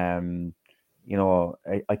 I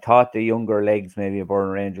thought the younger legs, maybe of Burn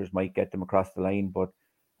Rangers, might get them across the line, but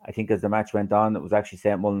I think as the match went on, it was actually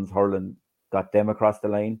St. Mullins hurling got them across the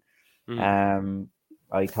line.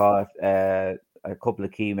 I thought a couple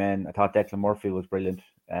of key men. I thought Declan Murphy was brilliant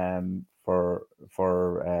for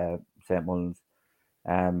St. Mullins.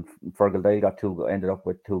 Fergal Doyle ended up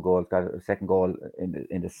with 2 goals. Got a second goal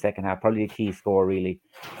in the second half. Probably a key score, really.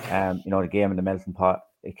 The game in the melting pot.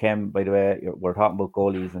 It came, by the way, we're talking about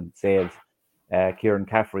goalies and saves. Kieran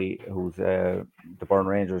Caffrey, who's the Burn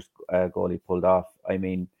Rangers goalie, pulled off. I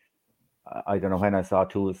mean, I don't know when I saw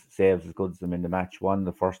 2 saves as good as them in the match. One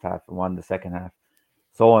the first half and one the second half.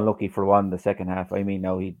 So unlucky for one the second half. I mean,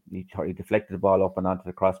 now he deflected the ball up and onto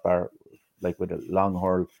the crossbar, like with a long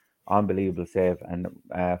hurl, unbelievable save. And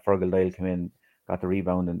Fergal Doyle came in, got the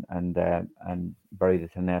rebound and buried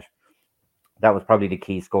it to net. That was probably the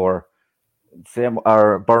key score.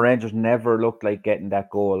 Burn Rangers never looked like getting that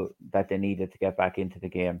goal that they needed to get back into the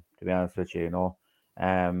game, to be honest with you.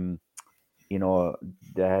 They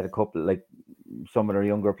had a couple, like some of their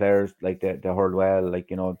younger players, like they hurled well, like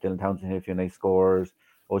Dylan Townsend hit a few nice scores.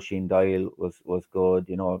 Oisin Doyle was good.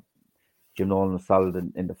 Jim Nolan was solid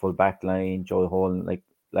in the full back line. Joey Holland, like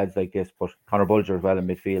lads like this, but Conor Bulger as well in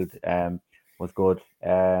midfield was good.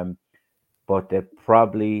 But they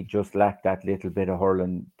probably just lacked that little bit of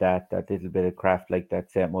hurling, that little bit of craft like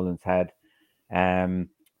that St. Mullins had. You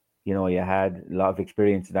had a lot of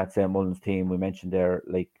experience in that St. Mullins team. We mentioned there,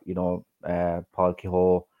 Paul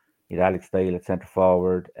Keogh, you had Alex Doyle at centre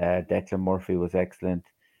forward. Declan Murphy was excellent.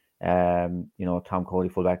 Tom Cody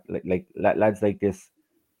fullback. Like lads like this,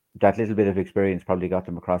 that little bit of experience probably got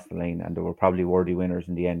them across the line, and they were probably worthy winners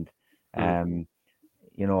in the end. I'd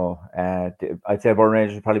say Burn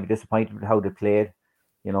Rangers would probably be disappointed with how they played.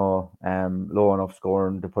 Low enough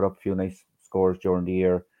scoring. They put up a few nice scores during the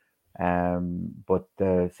year. But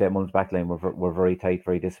the St. Mullins backline were very tight,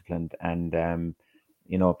 very disciplined, and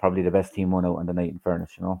probably the best team won out on the night, in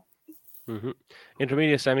fairness.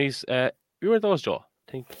 Intermediate semis. You were those, Joe?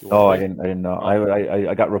 I think. I didn't know.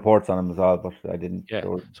 I got reports on them as well, but I didn't. Yeah.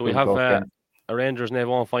 So we have a Rangers and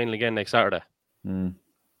Avon final again next Saturday.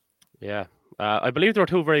 Yeah. I believe there were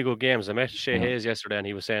 2 very good games. I met Shea Hayes yesterday, and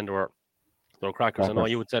he was saying there were crackers. I know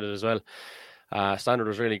you had said it as well. Standard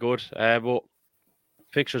was really good. But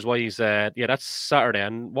pictures wise, that's Saturday.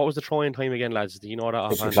 And what was the throwing time again, lads? Do you know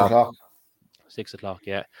that? 6 o'clock. 6 o'clock,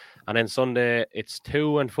 yeah. And then Sunday, it's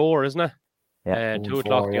 2 and 4, isn't it? Yeah. 2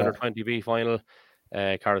 o'clock, the under 20B final.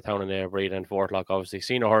 Cartertown and Airbreed, and 4 o'clock, obviously.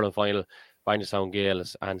 Senior hurling final, Bindlestown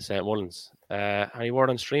Gales and St. Mullins. Any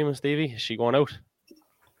word on streaming, Stevie? Is she going out?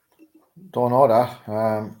 Don't know that.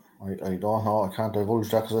 I don't know. I can't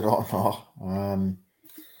divulge that because I don't know.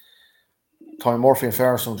 Tommy Murphy, in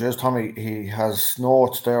fairness, Tommy, he has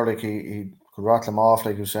notes there, like he could rattle them off,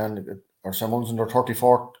 like you were saying, or St. Mullins in their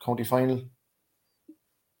 34th county final.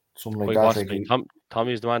 Something like that. Like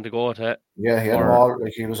Tommy's the man to go to. Yeah, he had them all.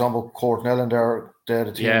 Like he was on with Courtnell and they're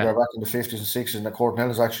the team there back in the 50s and 60s. And the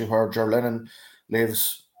Courtnell is actually where Ger Lennon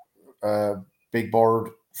lives. Big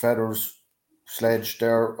Bird, Feathers, Sledge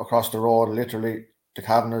there across the road, literally. The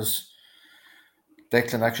Kavanaghs.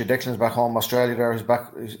 Declan's back home, Australia there. He's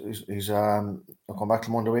back. He's come back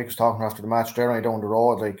to Monday week. He's talking after the match. They're only down the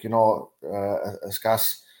road, like, as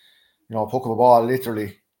gas, puck of a ball,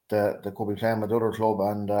 literally that could be playing with the other club,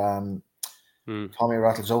 and Tommy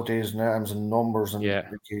rattles out these names and numbers, and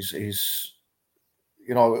he's he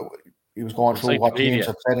was going through what teams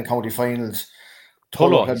have played in county finals.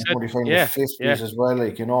 Tullow played in county final 50s as well,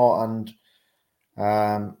 and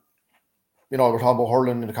we're talking about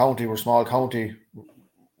hurling in the county. We're a small county.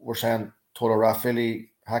 We're saying Tullow, Rathvilly,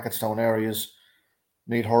 Hackettstown areas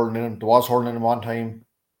need hurling in them. There was hurling in them one time.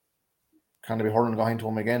 Can there be hurling going to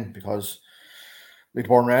them again? Because the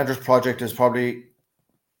Burn Rangers project is probably,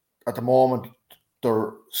 at the moment,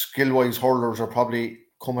 their skill-wise hurlers are probably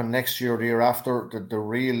coming next year or the year after. The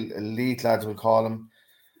real elite lads, we'll call them.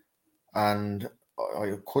 And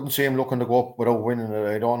I couldn't see him looking to go up without winning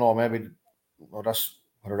it. I don't know. Maybe that's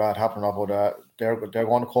whether that happened or not. But they're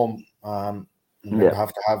going to come. They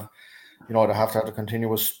have to have, they have to have the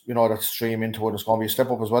continuous, that stream into it. It's going to be a step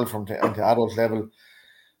up as well from the adult level.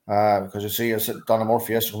 Because you see, as Donna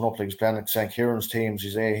Murphy yesterday coming up, like he's playing at St. Kieran's teams.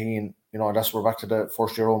 He's 18. That's we're back to the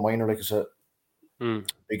first year old minor. Like it's a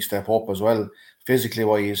big step up as well, physically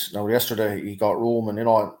wise. Now yesterday he got room, and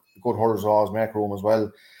good hurlers always make room as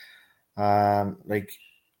well. Like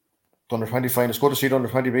the under 20 final, it's good to see the under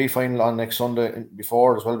 20B final on next Sunday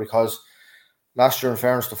before as well, because last year, in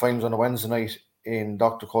fairness, the final was on a Wednesday night in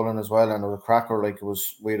Dr. Cullen as well, and it was a cracker. Like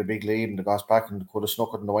we had a big lead and they got back and could have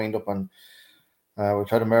snuck it in the wind up. And we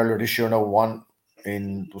played them earlier this year. Now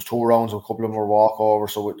there was 2 rounds, a couple of them were walkover.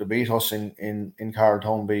 So to beat us in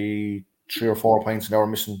Carltown by 3 or 4 points, and they were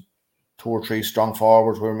missing 2 or 3 strong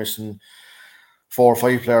forwards. We were missing 4 or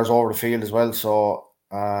 5 players over the field as well. So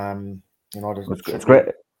it's great.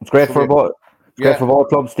 It's great for both. It's great for both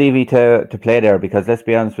clubs, Stevie, to play there, because let's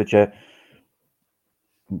be honest with you.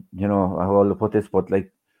 How to put this, but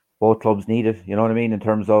like both clubs need it. You know what I mean in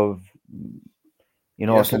terms of.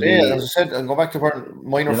 Yes, as I said, and go back to where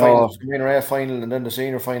minor finals, the minor A final, and then the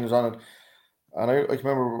senior finals on it. And I can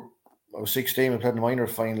remember I was 16, we played the minor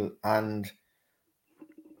final, and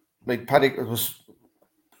like Paddy Kirk,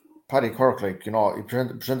 like he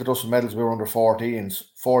presented us with medals. We were under 14s.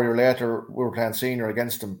 4 years later, we were playing senior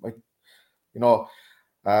against him. Like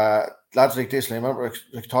lads like this. And I remember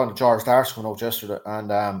talking to George Darcy coming out yesterday, and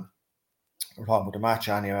we were talking about the match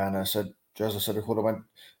anyway. And I said, I could have went.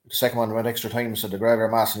 The second one went extra time. So the Graveyard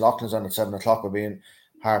Mass and Loughlin's on at 7 o'clock. We're being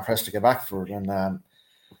hard pressed to get back for it. And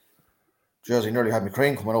Jersey nearly had me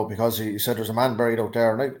crying coming out, because he said there's a man buried out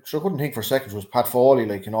there. And I couldn't think for a second it was Pat Foley.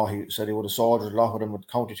 Like, he said he would have soldiered a lot with him with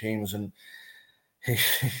county teams. And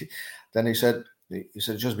then he said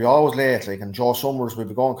just be always late. Like, and Joe Summers would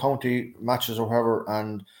be going county matches or whatever.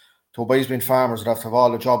 And Toby's been farmers that have to have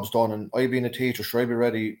all the jobs done. And I being a teacher, so I'd be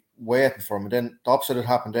ready waiting for him. And then the opposite had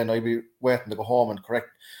happened. Then I'd be waiting to go home and correct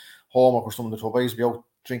homework or something. The Toby's be out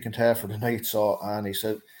drinking tea for the night. So, and he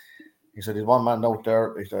said he's one man out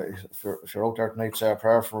there. If you're out there tonight, say a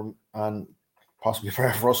prayer for him and possibly a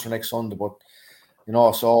prayer for us for next Sunday. But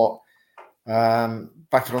so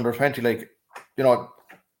back to the under 20, like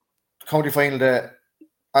county final day,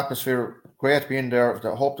 atmosphere great being there. I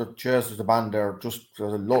hope that there's the band there. Just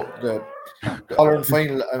the All-Ireland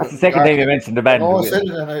final. That's the second time you mentioned the band. I said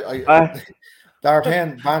it, and the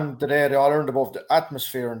Artane band today, they all learned about the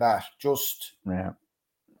atmosphere and that. Just the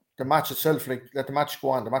match itself, like let the match go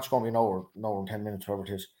on. The match going to be an hour and 10 minutes, whatever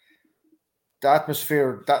it is. The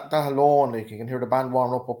atmosphere, that alone, like you can hear the band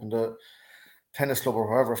warming up in the tennis club or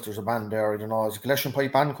wherever, if there's a band there. I don't know. Is a Collection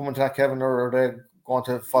Pipe band coming to that, Kevin, or are they going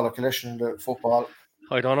to follow Collection in the football?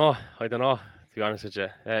 I don't know. To be honest with you,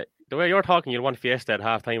 the way you're talking, you'll want Fiesta at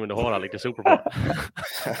half time in the whole, like the Super Bowl.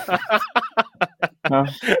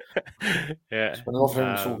 It's been enough in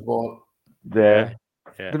the Super Bowl.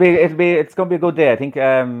 It's going to be a good day. I think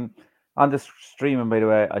on the streaming, by the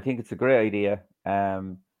way, I think it's a great idea. I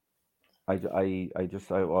thought it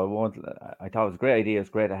was a great idea. It's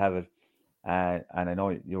great to have it. And I know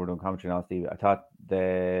you were doing commentary now, Steve. I thought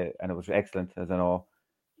and it was excellent, as I know.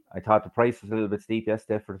 I thought the price was a little bit steep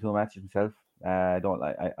yesterday for the 2 matches myself. I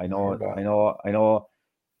know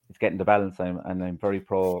it's getting the balance, and I'm very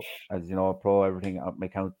pro, as you know, pro everything my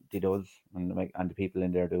county does, and the people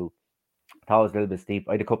in there do. I thought it was a little bit steep.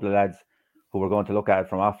 I had a couple of lads who were going to look at it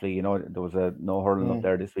from Offaly. There was no hurling up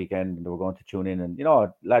there this weekend, and they were going to tune in. And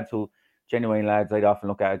lads genuine lads, I'd often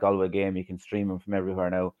look at a Galway game. You can stream them from everywhere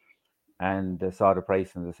now. And they saw the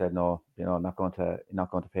price and they said, no, not going to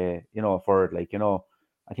pay, for it. Like,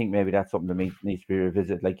 I think maybe that's something that needs to be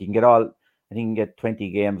revisited. Like, you can get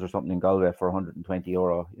 20 games or something in Galway for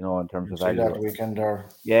 €120, in terms of value. That weekend there.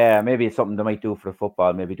 Yeah, maybe it's something they might do for the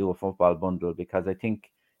football, maybe do a football bundle, because I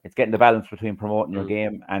think it's getting the balance between promoting your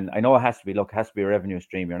game. And I know it has to be a revenue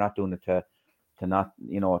stream. You're not doing it to not,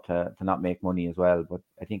 to not make money as well. But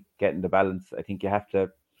I think getting the balance, I think you have to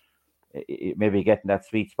maybe getting that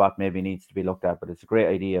sweet spot maybe needs to be looked at. But it's a great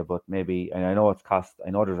idea. But maybe, and I know it's cost. I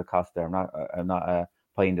know there's a cost there. I'm not a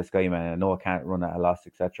pie in the sky man. I know I can't run at a loss,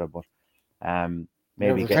 etc. But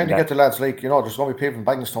maybe they're trying to get the lads, like, there's going to be people from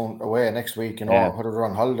Bankstown away next week, whether they're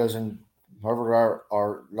on holidays and whoever they are,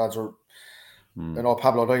 or lads are,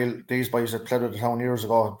 Pablo Doyle, these boys that played with the town years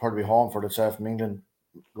ago will probably be home for themselves from England.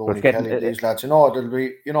 Rory Kelly, these lads, there'll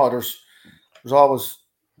be, there's always.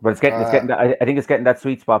 But it's getting. I think it's getting that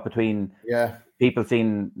sweet spot between people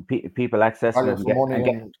seeing people accessing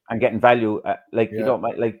it and getting value. You don't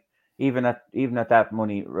like. Even at that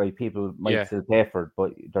money, right? People might still pay for it,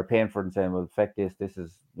 but they're paying for it and saying, "Well, affect this. This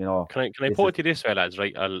is, Can I put it to this way, lads?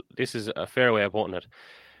 Right? This is a fair way of putting it.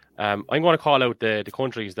 I'm going to call out the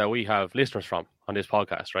countries that we have listeners from on this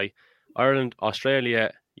podcast, right? Ireland,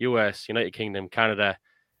 Australia, US, United Kingdom, Canada,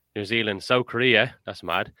 New Zealand, South Korea. That's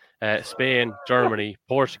mad. Spain, Germany,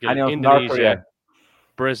 Portugal, Indonesia,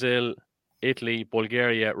 Brazil, Italy,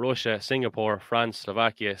 Bulgaria, Russia, Singapore, France,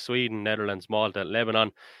 Slovakia, Sweden, Netherlands, Malta,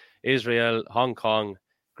 Lebanon, Israel, Hong Kong,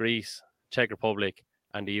 Greece, Czech Republic,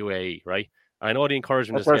 and the UAE, right? I know the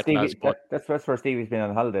encouragement is getting lads, but that's where Stevie's been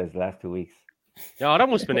on holidays the last 2 weeks. Yeah, that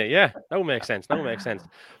must have been it. Yeah, that would make sense. But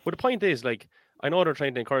the point is, I know they're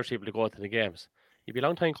trying to encourage people to go to the games. You'd be a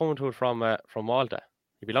long time coming to it from Malta.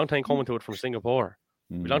 You'd be a long time coming to it from Singapore.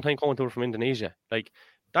 You'd be a long time coming to it from Indonesia.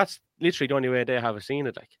 That's literally the only way they have seen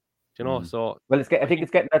it. So well, I think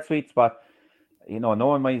it's getting that sweet spot. No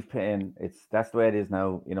one minds paying. That's the way it is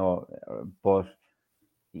now. But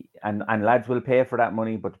and lads will pay for that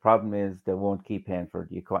money. But the problem is they won't keep paying for it.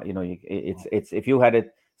 It's if you had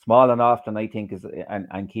it small and often, I think is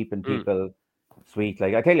and keeping people sweet.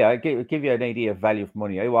 Like I tell you, I give you an idea of value for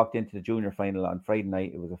money. I walked into the junior final on Friday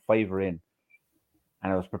night. It was a £5 in.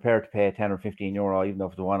 And I was prepared to pay 10 or 15 euro, even though it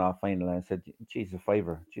was a one-off final. And I said, "Geez, a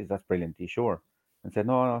 £5. Geez, that's brilliant. Are you sure?" And said,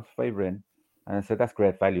 "No, it's £5 in." And I said, "That's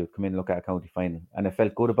great value. Come in and look at a county final." And I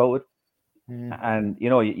felt good about it. And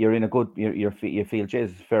you're in a good. You feel,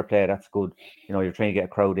 "Geez, fair play. That's good." You're trying to get a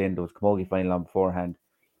crowd in. There was a camogie final on beforehand.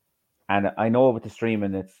 And I know with the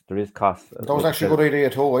streaming, there is cost. That was actually a good idea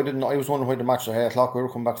too. I was wondering why the match was at 8 o'clock. We were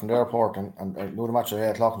coming back from the airport and knew the match was at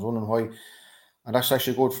 8 o'clock. I was wondering why. And that's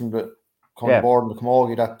actually good from the board and the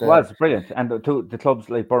camogie. That was brilliant. And the clubs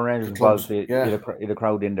like Burn Rangers involved, the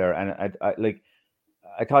crowd in there. And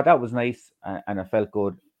I thought that was nice and I felt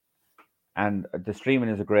good. And the streaming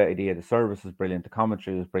is a great idea. The service is brilliant. The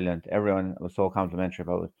commentary was brilliant. Everyone was so complimentary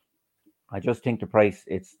about it. I just think the price,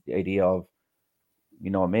 it's the idea of,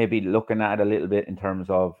 maybe looking at it a little bit in terms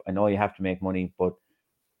of, I know you have to make money, but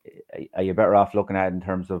are you better off looking at it in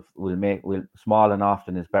terms of small and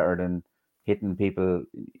often is better than hitting people,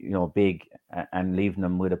 big and leaving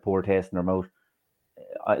them with a poor taste in their mouth.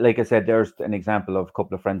 Like I said, there's an example of a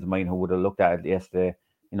couple of friends of mine who would have looked at it yesterday.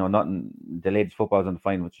 Nothing. The ladies' football's on the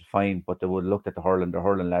fine, which is fine, but they would have looked at the hurling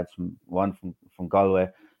lads from Galway,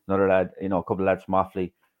 another lad, a couple of lads from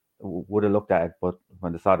Offaly would have looked at it, but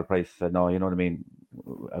when they saw the price, said, "No, you know what I mean.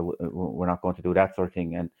 We're not going to do that sort of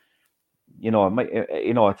thing." And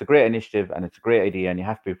it's a great initiative and it's a great idea, and you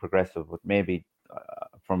have to be progressive. But maybe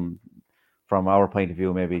from our point of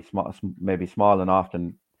view, maybe small and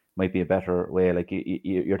often might be a better way. Like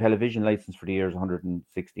your television license for the year is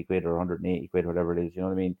 160 quid or 180 quid, whatever it is. You know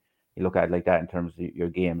what I mean? You look at it like that in terms of your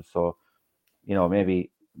games. So,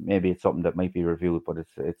 maybe it's something that might be reviewed, but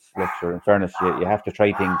it's sure, in fairness, you have to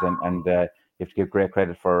try things and you have to give great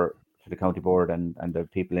credit to the county board and the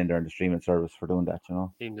people in there in the streaming service for doing that.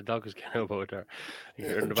 Even the dog is getting about there.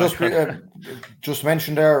 Just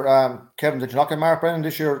mentioned there, Kevin, did you not get Mark Brennan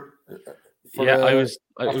this year? I was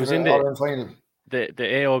in the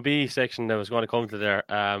AOB section that was going to come to there.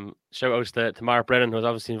 Shout outs to Mark Brennan, who's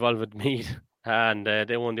obviously involved with Meath, and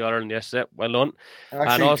they won the All-Ireland yesterday. Well done.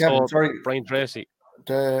 Actually, and also Kevin, Brian Tracy.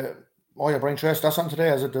 Brian Tracy, that's on today,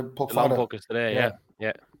 is it? The puck is today,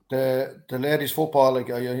 yeah. The ladies' football, I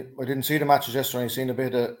didn't see the matches yesterday. I seen a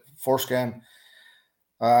bit of the first game.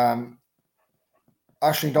 Ashling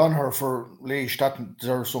Donher for Laois, that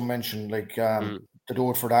deserves some mention. To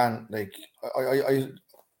do it for Dan.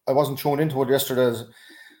 I wasn't tuned into it yesterday as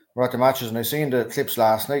we're at the matches, and I seen the clips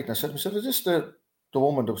last night, and I said, "Is this the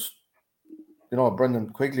woman that was,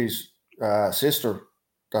 Brendan Quigley's sister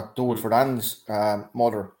that do it for Dan's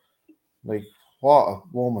mother?" What a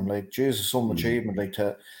woman! Jesus, some achievement.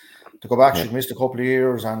 To go back, she'd missed a couple of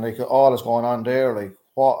years, and all is going on there.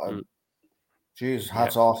 Jesus,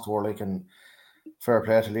 hats off to her. And fair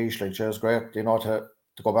play to Laois. She was great.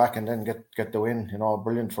 To go back and then get the win.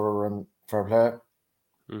 Brilliant for her and fair play.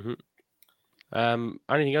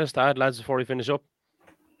 Anything else to add, lads, before we finish up?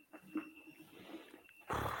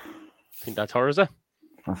 I think that's her, is it?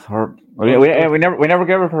 That's hard. We never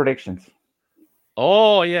gave our predictions.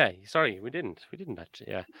 Oh yeah, sorry, we didn't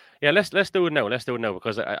actually. Yeah. Let's do it now. Let's do it now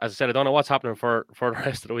because as I said, I don't know what's happening for the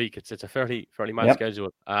rest of the week. It's a fairly mad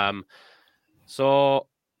schedule. So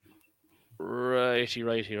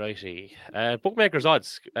righty. Bookmakers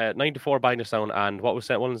odds 9-4 Bindstown, and what was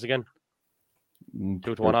St. Mullins again?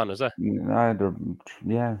 2-1 on, is it?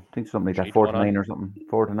 Yeah, I think something like that. 4-9 or something.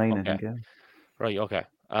 4-9, I think. Yeah. Right. Okay.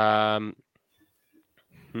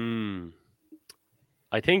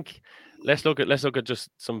 I think let's look at just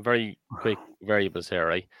some very quick variables here,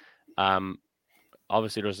 right?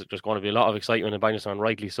 Obviously, there's going to be a lot of excitement in Bindstown,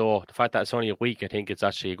 rightly so. The fact that it's only a week, I think it's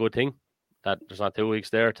actually a good thing that there's not 2 weeks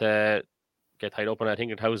there to get tied up. And I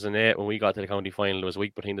think in 2008, when we got to the county final, there was a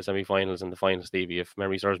week between the semi-finals and the final, Stevie, if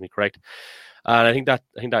memory serves me correct. And I think that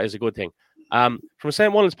is a good thing. From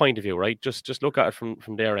St. Mullins' point of view, right? Just look at it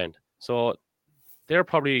from their end. So they're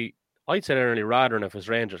probably, I'd say, they're only rather than if it's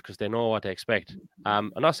Rangers because they know what to expect.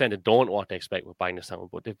 I'm not saying they don't know what to expect with Bindstown,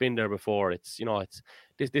 but they've been there before. It's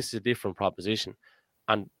this is a different proposition,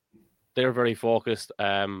 and they're very focused.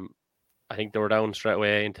 I think they were down straight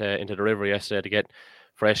away into the river yesterday to get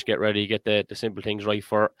fresh, get ready, get the simple things right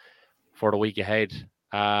for the week ahead.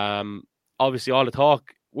 Obviously, all the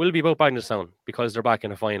talk will be about Bindstown because they're back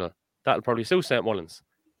in the final. That'll probably suit St. Mullins.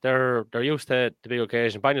 They're used to the big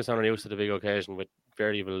occasion. Bindstown are used to the big occasion with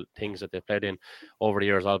variable things that they've played in over the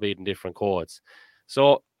years, albeit in different codes.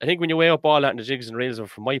 So I think when you weigh up all that in the jigs and reels,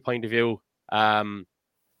 from my point of view, I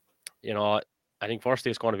think firstly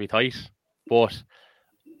it's going to be tight, but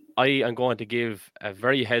I am going to give a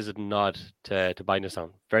very hesitant nod to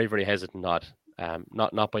Bindstown. Very, very hesitant nod.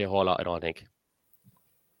 Not by a whole lot, I don't think.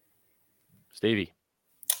 Stevie.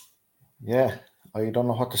 Yeah, I don't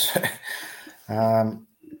know what to say.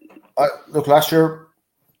 Look, last year,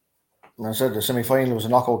 I said the semi-final was a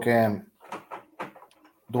knockout game.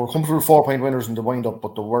 They were comfortable 4-point winners in the wind-up,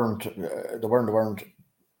 but they weren't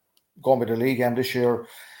going with the league game this year.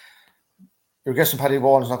 You're guessing Paddy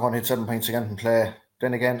Bowen's not going to hit 7 points again from play.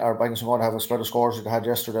 Then again, our Bindstown going to have a spread of scores that they had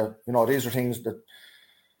yesterday. These are things that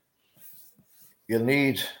you'll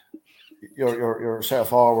need your set of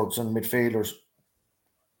forwards and midfielders.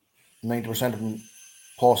 90% of them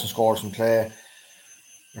posting scores from play.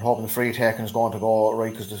 You're hoping the free taking is going to go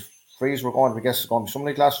right because the frees were going to be going to be something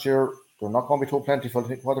like last year. They're not going to be too plentiful. I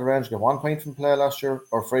think what the Rangers get 1 point from play last year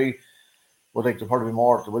or free. But there'll probably be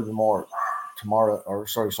more. There will be more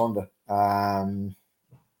Sunday.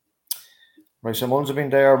 Right, so Mullins have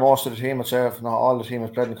been there. Most of the team itself, not all the team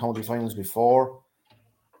has played in the county finals before.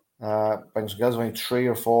 Bindstown Girls only 3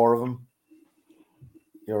 or 4 of them.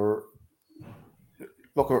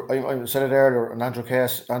 I said it earlier, and Andrew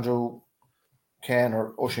Kane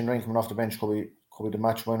or Oisin Ryan coming off the bench could be the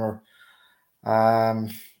match winner.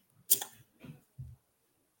 I'm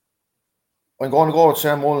going to go with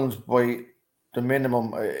St. Mullins by the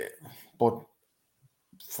minimum, but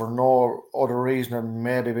for no other reason than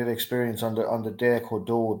maybe a bit of experience on the day could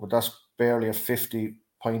do it, but that's barely a 50.5,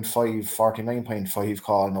 49.5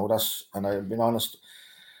 call. No, and I've been honest.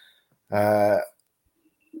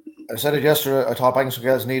 I said it yesterday. I thought Bindstown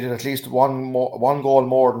Girls needed at least one goal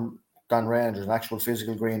more than Rangers, an actual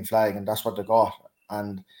physical green flag, and that's what they got.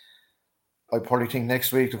 And I probably think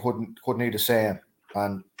next week they could need the same.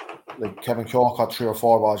 And like Kevin Keogh caught 3 or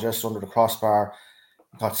 4 balls just under the crossbar.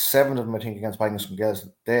 Got 7 of them, I think, against Bindstown Girls.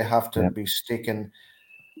 They have to be sticking.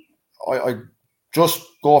 I just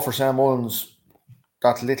go for St. Mullins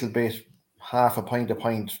that little bit, half a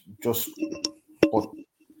pint, just. But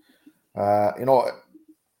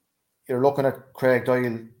you're looking at Craig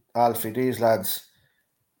Doyle, Alfie, these lads.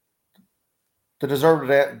 They deserved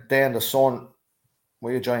the day in the sun.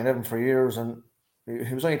 We joined them for years, and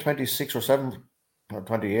he was only 26 or 7 or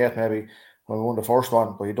 28 maybe when we won the first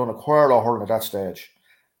one, but he'd done a whirl of hurling at that stage.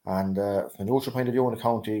 And from a neutral point of view in the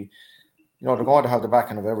county, they're going to have the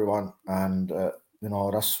backing of everyone, and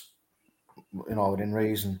that's within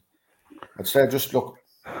reason. I'd say just look,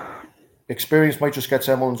 experience might just get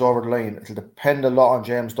St. Mullins over the line. It'll depend a lot on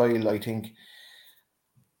James Doyle. I think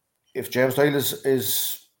if James Doyle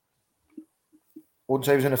is wouldn't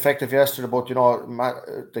say he was ineffective yesterday, but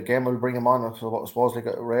the game will bring him on. I suppose like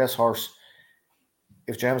a racehorse.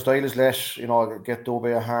 If James Doyle is let, get do a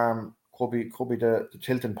bit of harm, could be the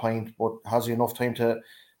tilting point. But has he enough time to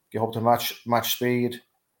get up to match speed?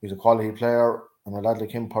 He's a quality player, and a lad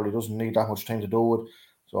like him probably doesn't need that much time to do it.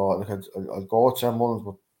 So I'll go with St. Mullins,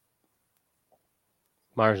 but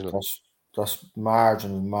marginal. That's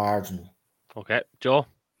marginal. Okay, Joe.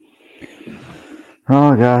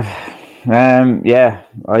 Oh God. Yeah,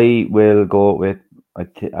 I will go with.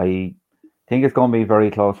 I think it's going to be a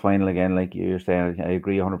very close final again, like you're saying. I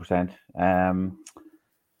agree 100%.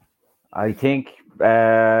 I think,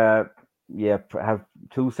 have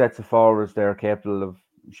two sets of forwards they're capable of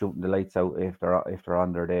shooting the lights out if they're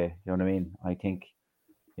on their day. You know what I mean? I think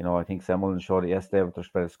St. Mullins showed it yesterday with their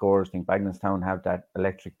spread of scores. I think Bagnallstown have that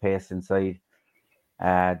electric pace inside.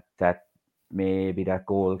 That maybe that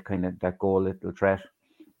goal little threat.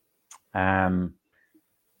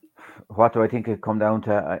 What do I think it come down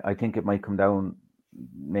to? I think it might come down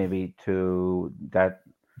maybe to that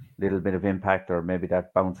little bit of impact, or maybe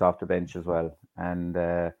that bounce off the bench as well. And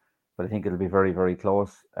but I think it'll be very, very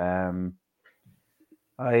close. I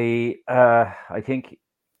think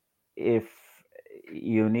if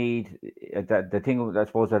you need that, the thing I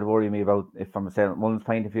suppose that worry me about, if from a St. Mullins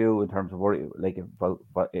point of view, in terms of worry, like about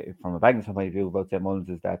from a Bagnallstown point of view about St. Mullins,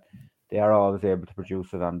 is that they are always able to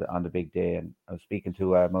produce it on the big day. And I was speaking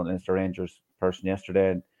to a Mount Leinster Rangers person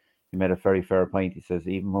yesterday, and he made a very fair point. He says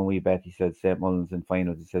even when we bet, he says St. Mullins in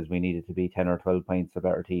finals, he says we needed to be 10 or 12 points a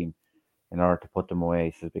better team in order to put them away.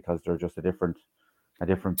 He says because they're just a different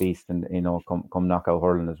beast, and come knockout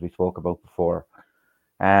hurling, as we spoke about before.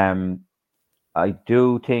 I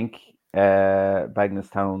do think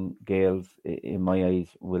Bagnallstown Gales, in my eyes,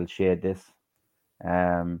 will shade this.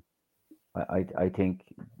 I think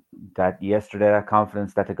that yesterday, that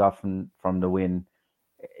confidence that they got from the win,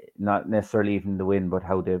 not necessarily even the win, but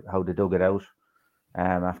how they dug it out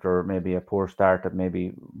after maybe a poor start that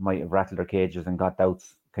maybe might have rattled their cages and got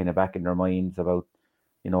doubts kind of back in their minds about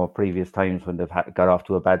previous times when they've got off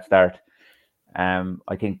to a bad start.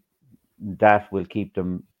 I think that will keep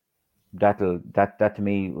them. That to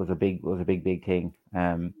me was a big thing.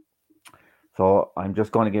 So I'm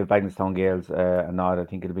just going to give Bagnallstown Gales a nod. I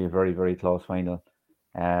think it'll be a very, very close final.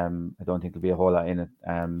 I don't think there'll be a whole lot in it.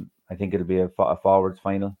 I think it'll be a forwards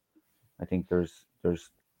final. I think there's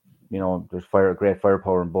great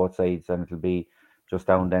firepower on both sides, and it'll be just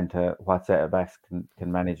down then to what set of backs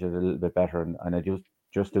can manage it a little bit better. And I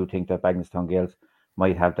just do think that Bagnallstown Gales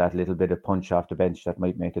might have that little bit of punch off the bench that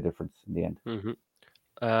might make the difference in the end. Mm-hmm.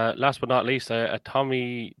 Last but not least,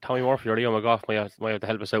 Tommy Murphy or Leo McGough might have to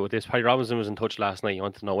help us out with this. Paddy Robinson was in touch last night. He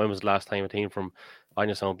wanted to know when was the last time a team from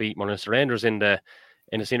Bagnallstown beat Mount Leinster Rangers in the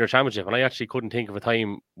senior championship, and I actually couldn't think of a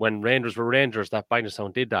time when Rangers were Rangers that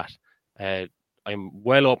Bagnallstown did that. I'm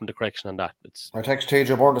well open to correction on that. I text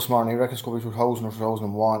TJ Byrne this morning. He reckons it's going to be 2000 or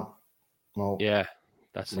 2001. No. Yeah,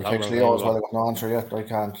 that's. I text Leo as well. I got no answer yet. I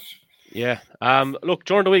can't. Yeah. Look,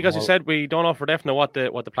 during the week, as you said, we don't know for definite what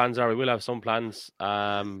the plans are. We will have some plans.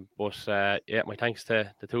 But my thanks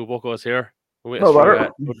to the two buckos here with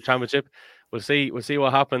the championship. We'll see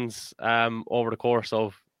what happens over the course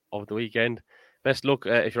of the weekend. Best luck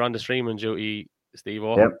if you're on the streaming duty,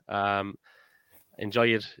 Steve-O. Yep. Enjoy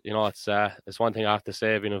it. It's one thing I have to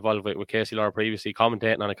say. Being involved with Casey Laura previously,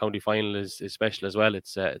 commentating on a county final is special as well.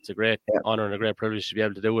 It's a great honour and a great privilege to be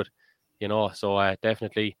able to do it. So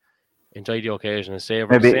definitely enjoy the occasion and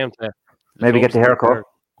savor the same. Maybe get the haircut.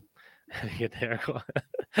 Get the haircut.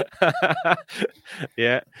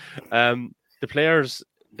 Yeah. The players,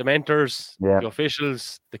 the mentors, the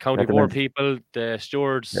officials, the county board people, the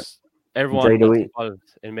stewards, everyone that's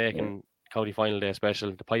involved in making county final day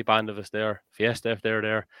special. The pipe band of us there, Fiesta if they're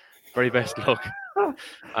there. Very best luck.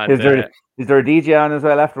 And, is there a DJ on as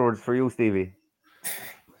well afterwards for you, Stevie?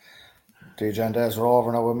 DJ and Des are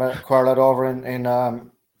over now. We met Quarlad over in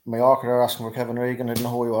Mallorca. They're asking for Kevin Regan. I didn't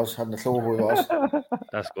know who he was. Hadn't a clue who he was.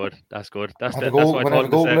 That's good. That's when I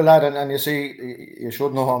Google a lad and you see, you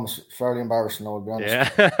should know him. It's fairly embarrassing, I'll be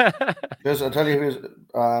honest. Yeah. Because I tell you, he was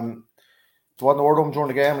there wasn't a word of him during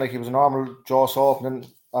the game. Like, he was a normal jaw soft, and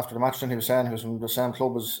then after the match, then he was saying he was from the same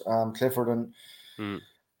club as Clifford, and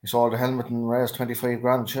he saw the helmet and raised 25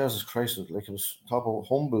 grand. Jesus Christ, like, it was top of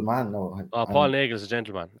humble man. No, Paul Nagel is a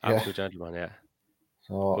gentleman, absolute gentleman. Yeah.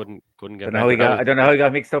 So couldn't get. I don't know how he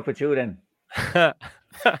got mixed up with you then.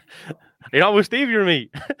 You're not with Stevie or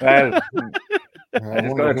me. Well,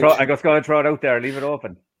 I'm just going to throw it out there. Leave it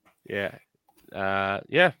open. Yeah.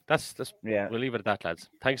 That's we'll leave it at that, lads.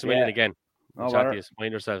 Thanks a million again.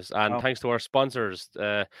 Mind yourselves. And thanks to our sponsors,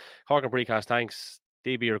 Cork and Precast, thanks,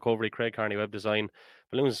 DB Recovery, Craig Carney Web Design,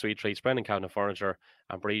 Balloons and Sweet Treats, Brendan Cabinet Furniture,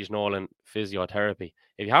 and Breege Nolan Physiotherapy.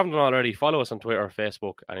 If you haven't done already, follow us on Twitter,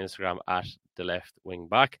 Facebook, and Instagram at The Left Wing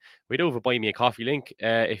Back. We do have a Buy Me a Coffee link.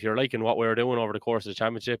 If you're liking what we're doing over the course of the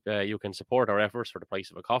championship, you can support our efforts for the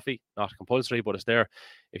price of a coffee. Not compulsory, but it's there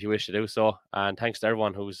if you wish to do so. And thanks to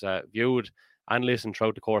everyone who's viewed and listened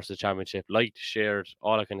throughout the course of the championship, liked, shared,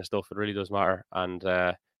 all that kind of stuff. It really does matter. And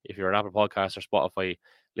if you're an Apple Podcast or Spotify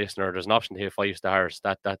listener, there's an option to hit 5 stars.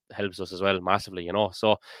 That helps us as well massively,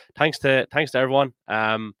 So thanks to everyone.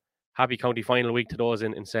 Have happy county final week to those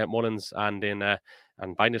in St. Mullins and in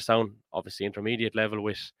and Bindstown, obviously intermediate level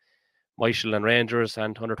with Michael and Rangers,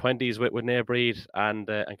 and under 20s with Nae Breed and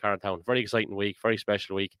Carntown. Very exciting week, very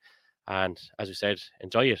special week. And as we said,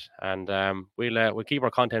 enjoy it. And we'll keep our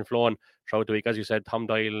content flowing throughout the week. As you said, Tom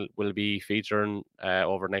Doyle will be featuring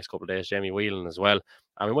over the next couple of days, Jamie Whelan as well.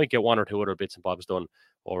 And we might get one or two other bits and bobs done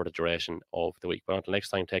over the duration of the week. But until next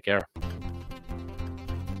time, take care.